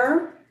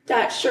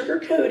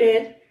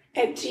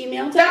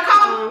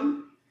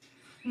murder.sugarcoated@gmail.com.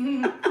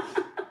 Mhm.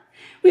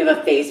 We have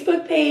a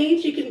Facebook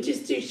page. You can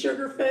just do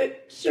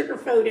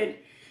sugar-coated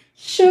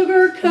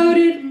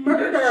You're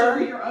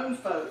murder your own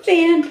folks.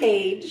 fan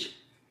page.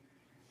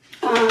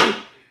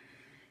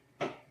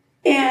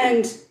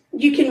 And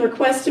you can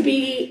request to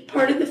be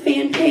part of the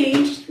fan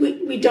page.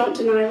 We don't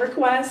deny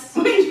requests.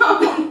 We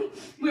don't.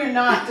 We're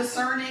not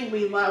discerning.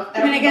 We love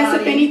I mean, everybody. I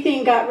guess if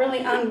anything got really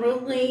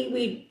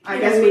unruly, I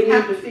guess we'd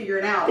have to figure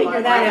it out. figure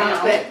right that now.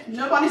 out, but-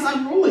 nobody's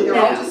unruly. They're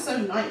No. all just so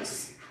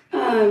nice.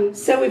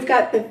 So we've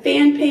got the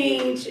fan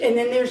page, and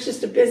then there's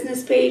just a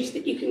business page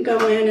that you can go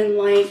in and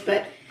like.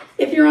 But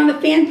if you're on the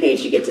fan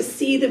page, you get to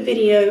see the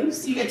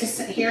videos, You get to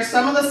hear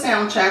some of the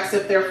sound checks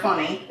if they're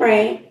funny.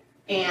 right?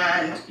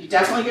 And you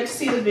definitely get to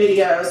see the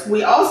videos.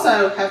 We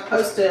also have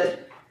posted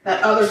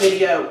that other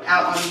video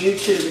out on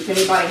YouTube. If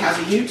anybody has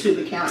a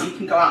YouTube account, you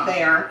can go out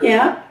there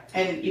Yeah.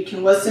 and you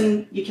can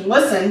listen.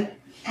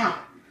 Ow,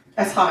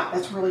 that's hot.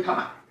 That's really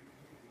hot.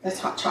 That's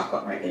hot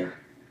chocolate right there.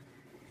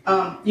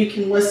 You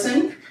can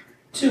listen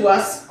to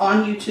us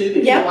on YouTube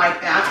if Yep. you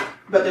like that.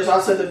 But there's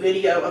also the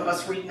video of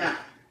us reading that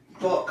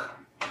book.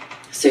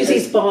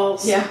 Susie's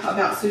Balls. Yeah,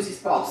 about Susie's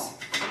Balls.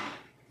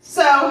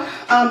 So,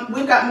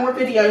 we've got more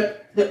video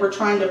that we're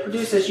trying to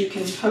produce, as you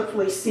can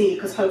hopefully see,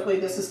 because hopefully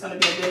this is going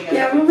to be a video.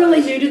 Yeah, that we're we really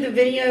post. new to the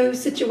video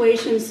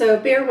situation, so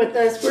bear with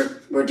us.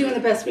 We're doing the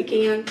best we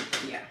can.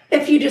 Yeah.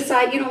 If you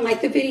decide you don't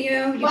like the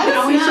video, you Let can us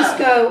always know. just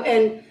go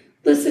and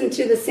listen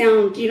to the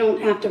sound. You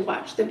don't have to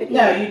watch the video.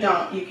 No, you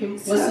don't. You can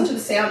listen to the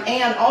sound.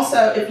 And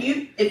also, if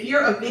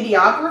you're a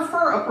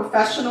videographer, a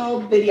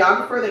professional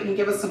videographer that can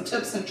give us some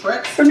tips and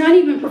tricks. Or not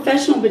even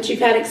professional, but you've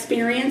had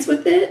experience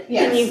with it,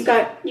 Yes. and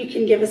you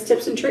can give us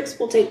tips and tricks.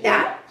 We'll take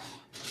that.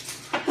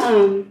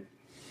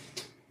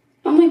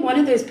 Only one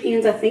of those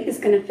pans I think is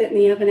going to fit in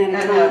the oven at a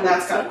And time.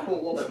 that's got to cool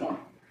a little bit more.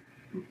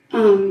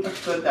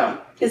 That's good though.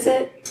 Is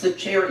it? The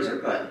cherries are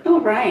good.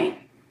 All right.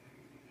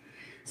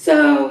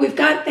 So we've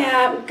got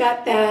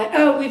that.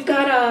 Oh, we've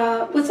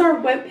got what's our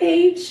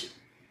webpage?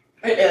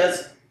 It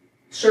is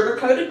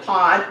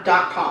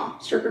sugarcoatedpod.com.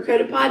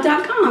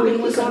 Sugarcoatedpod.com. You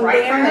can listen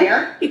right from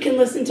there. You can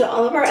listen to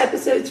all of our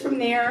episodes from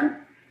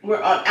there.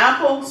 We're on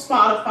Apple,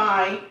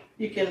 Spotify.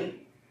 You can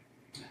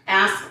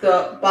ask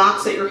the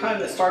box at your home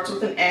that starts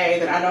with an A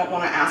that I don't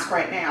want to ask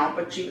right now,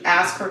 but you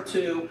ask her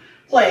to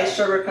play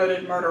Sugar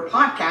Coated Murder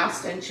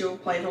Podcast and she'll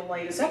play the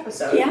latest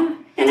episode. Yeah.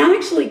 And I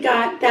actually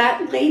got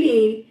that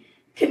lady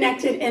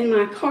connected in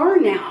my car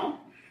now.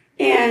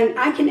 And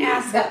I can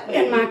ask That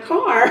lady. in my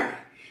car,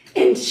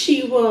 and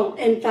she will,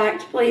 in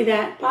fact, play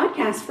that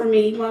podcast for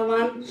me while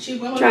I'm She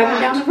will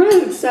driving down the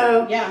road.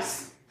 So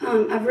Yes.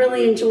 I've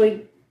really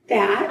enjoyed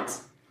that.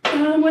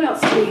 What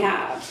else do we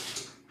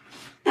have?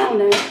 I don't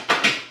know.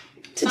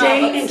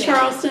 Today let's in see.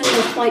 Charleston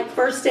was like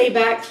first day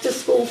back to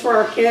school for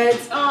our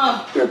kids.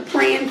 We're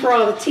praying for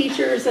all the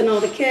teachers and all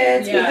the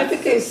kids. We Yes. hope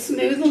it goes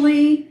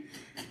smoothly.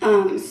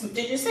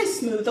 Did you say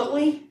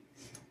smoothly?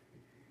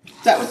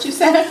 Is that what you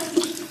said?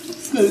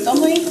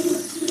 Smoothly?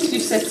 You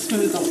said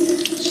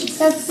smoothly. She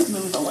said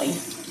smoothly.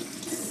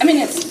 I mean,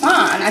 it's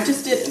fine. I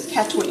just didn't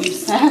catch what you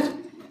said.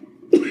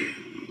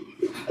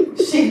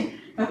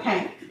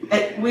 Okay.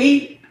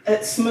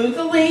 it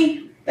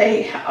smoothly.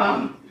 They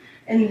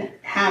and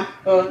have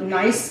a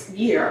nice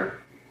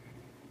year.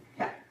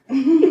 Yeah.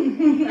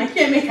 I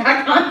can't make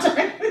eye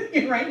contact with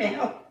you right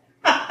now.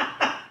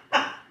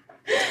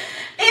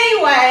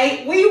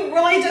 Anyway, we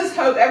really just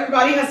hope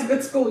everybody has a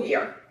good school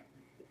year.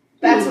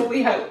 That's what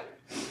we hope.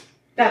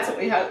 That's what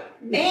we hope.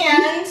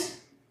 And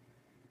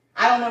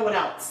I don't know what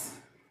else.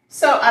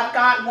 So I've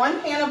got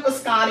one pan of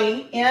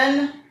biscotti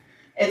in.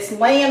 It's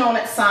laying on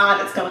its side.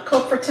 It's going to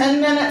cook for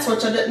 10 minutes,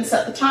 which I didn't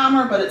set the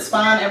timer, but it's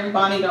fine.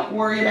 Everybody, don't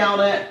worry about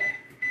it.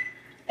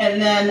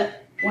 And then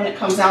when it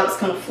comes out, it's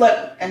going to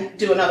flip and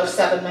do another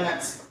 7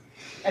 minutes.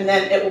 And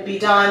then it will be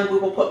done. We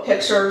will put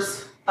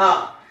pictures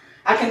up.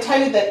 I can tell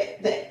you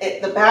that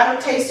the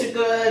batter tasted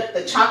good.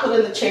 The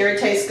chocolate and the cherry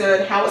taste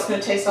good. How it's going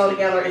to taste all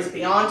together is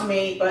beyond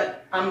me,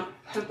 but I'm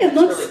hoping It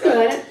looks really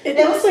good. It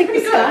looks like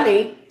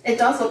biscotti. It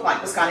does look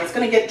like biscotti. It's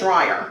going to get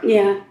drier.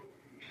 Yeah.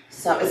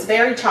 So it's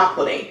very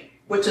chocolatey,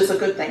 which is a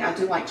good thing. I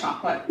do like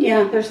chocolate.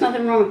 Yeah, there's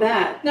nothing wrong with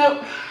that.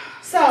 Nope.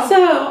 So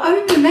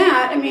other than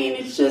that, I mean,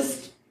 it's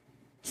just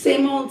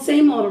same old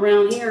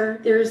around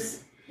here.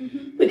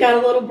 We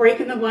got a little break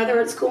in the weather.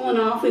 It's cooling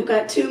off. We've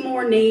got 2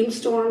 more named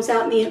storms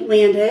out in the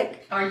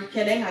Atlantic. Are you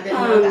kidding? I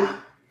didn't know that.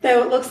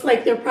 Though it looks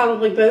like they're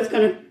probably both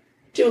going to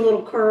do a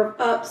little curve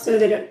up so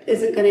that it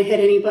isn't going to hit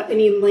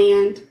any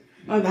land.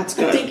 Oh, that's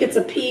good. I think it's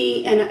a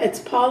P, and it's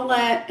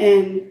Paulette,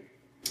 and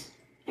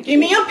give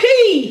me a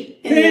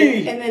P. And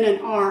then an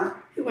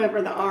R,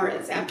 whoever the R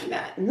is after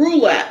that.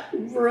 Roulette.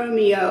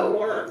 Romeo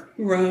or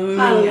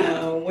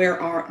Romeo. Where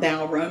art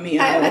thou,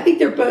 Romeo? I think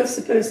they're both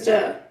supposed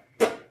to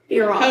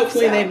veer off.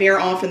 Hopefully they veer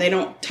off and they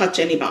don't touch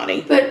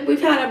anybody. But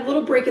we've had a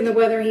little break in the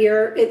weather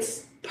here.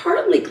 It's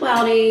partly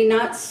cloudy,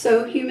 not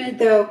so humid,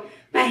 though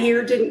my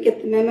hair didn't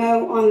get the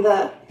memo on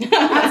the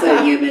not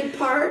so humid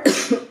part.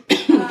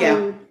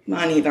 Yeah,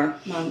 mine either.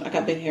 I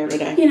got big hair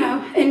today. You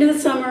know, end of the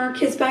summer,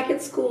 kids back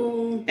at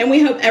school. And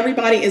we hope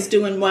everybody is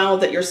doing well,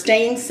 that you're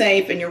staying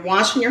safe and you're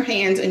washing your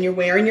hands and you're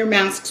wearing your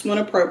masks when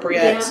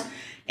appropriate. Yeah.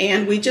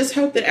 And we just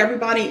hope that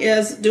everybody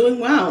is doing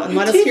well, and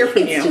let us hear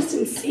from you. It's just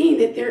insane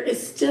that there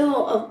is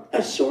still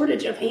a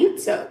shortage of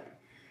hand soap.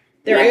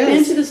 I've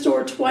been to the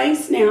store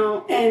twice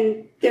now,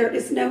 and there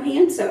is no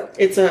hand soap.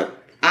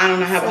 I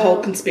don't know, I have a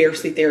whole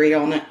conspiracy theory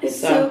on it. It's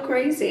so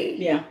crazy.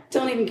 Yeah.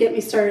 Don't even get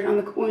me started on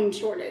the coin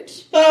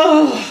shortage.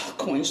 Oh,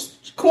 coin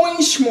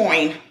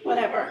schmoin.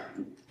 Whatever.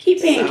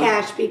 Keep paying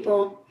cash,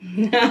 people.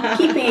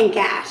 Keep paying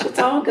cash. It's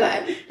all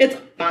good. It's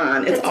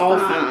fine. It's all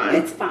fine.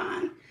 It's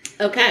fine.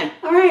 Okay.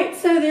 All right,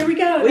 so there we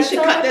go. We should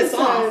cut this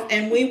off,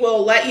 and we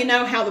will let you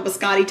know how the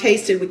biscotti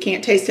tasted. We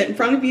can't taste it in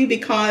front of you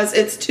because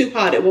it's too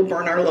hot. It will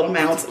burn our little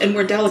mouths, and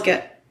we're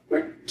delicate.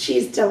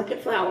 She's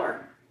delicate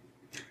flower.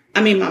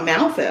 I mean, my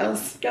mouth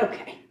is.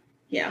 Okay.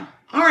 Yeah.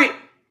 All right.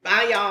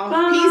 Bye, y'all.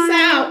 Bye. Peace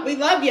out. We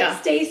love you.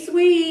 Stay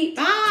sweet.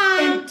 Bye.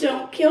 And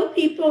don't kill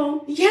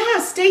people. Yeah,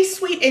 stay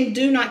sweet and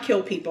do not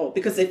kill people,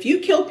 because if you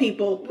kill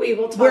people, we're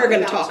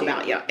going to talk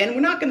about you. And we're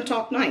not going to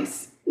talk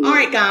nice. All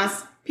right,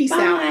 guys. Peace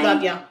out.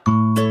 Love ya.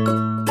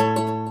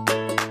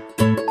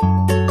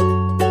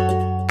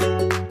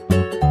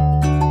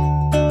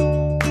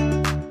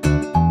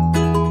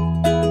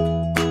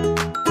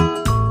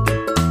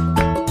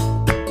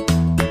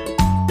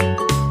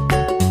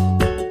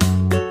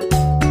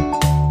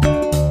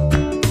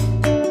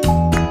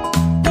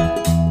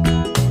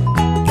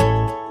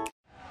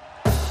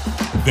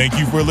 Thank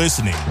you for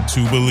listening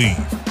to Believe.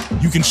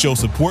 You can show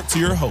support to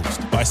your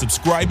host by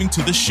subscribing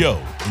to the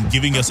show and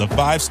giving us a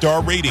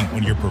 5-star rating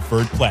on your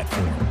preferred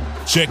platform.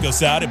 Check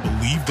us out at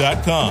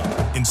Believe.com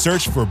and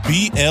search for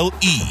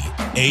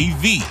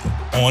BLEAV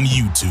on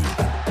YouTube.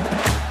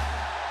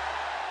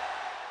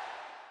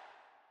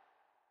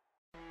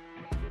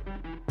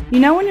 You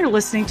know when you're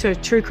listening to a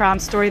true crime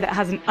story that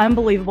has an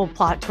unbelievable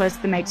plot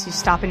twist that makes you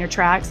stop in your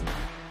tracks?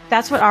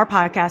 That's what our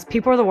podcast,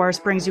 People Are the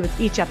Worst, brings you with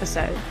each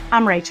episode.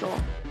 I'm Rachel.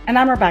 And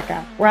I'm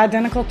Rebecca. We're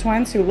identical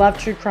twins who love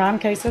true crime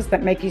cases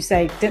that make you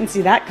say, didn't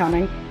see that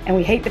coming, and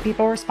we hate the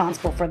people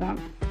responsible for them.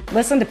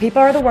 Listen to People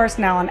Are the Worst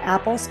now on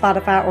Apple,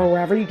 Spotify, or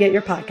wherever you get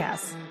your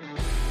podcasts.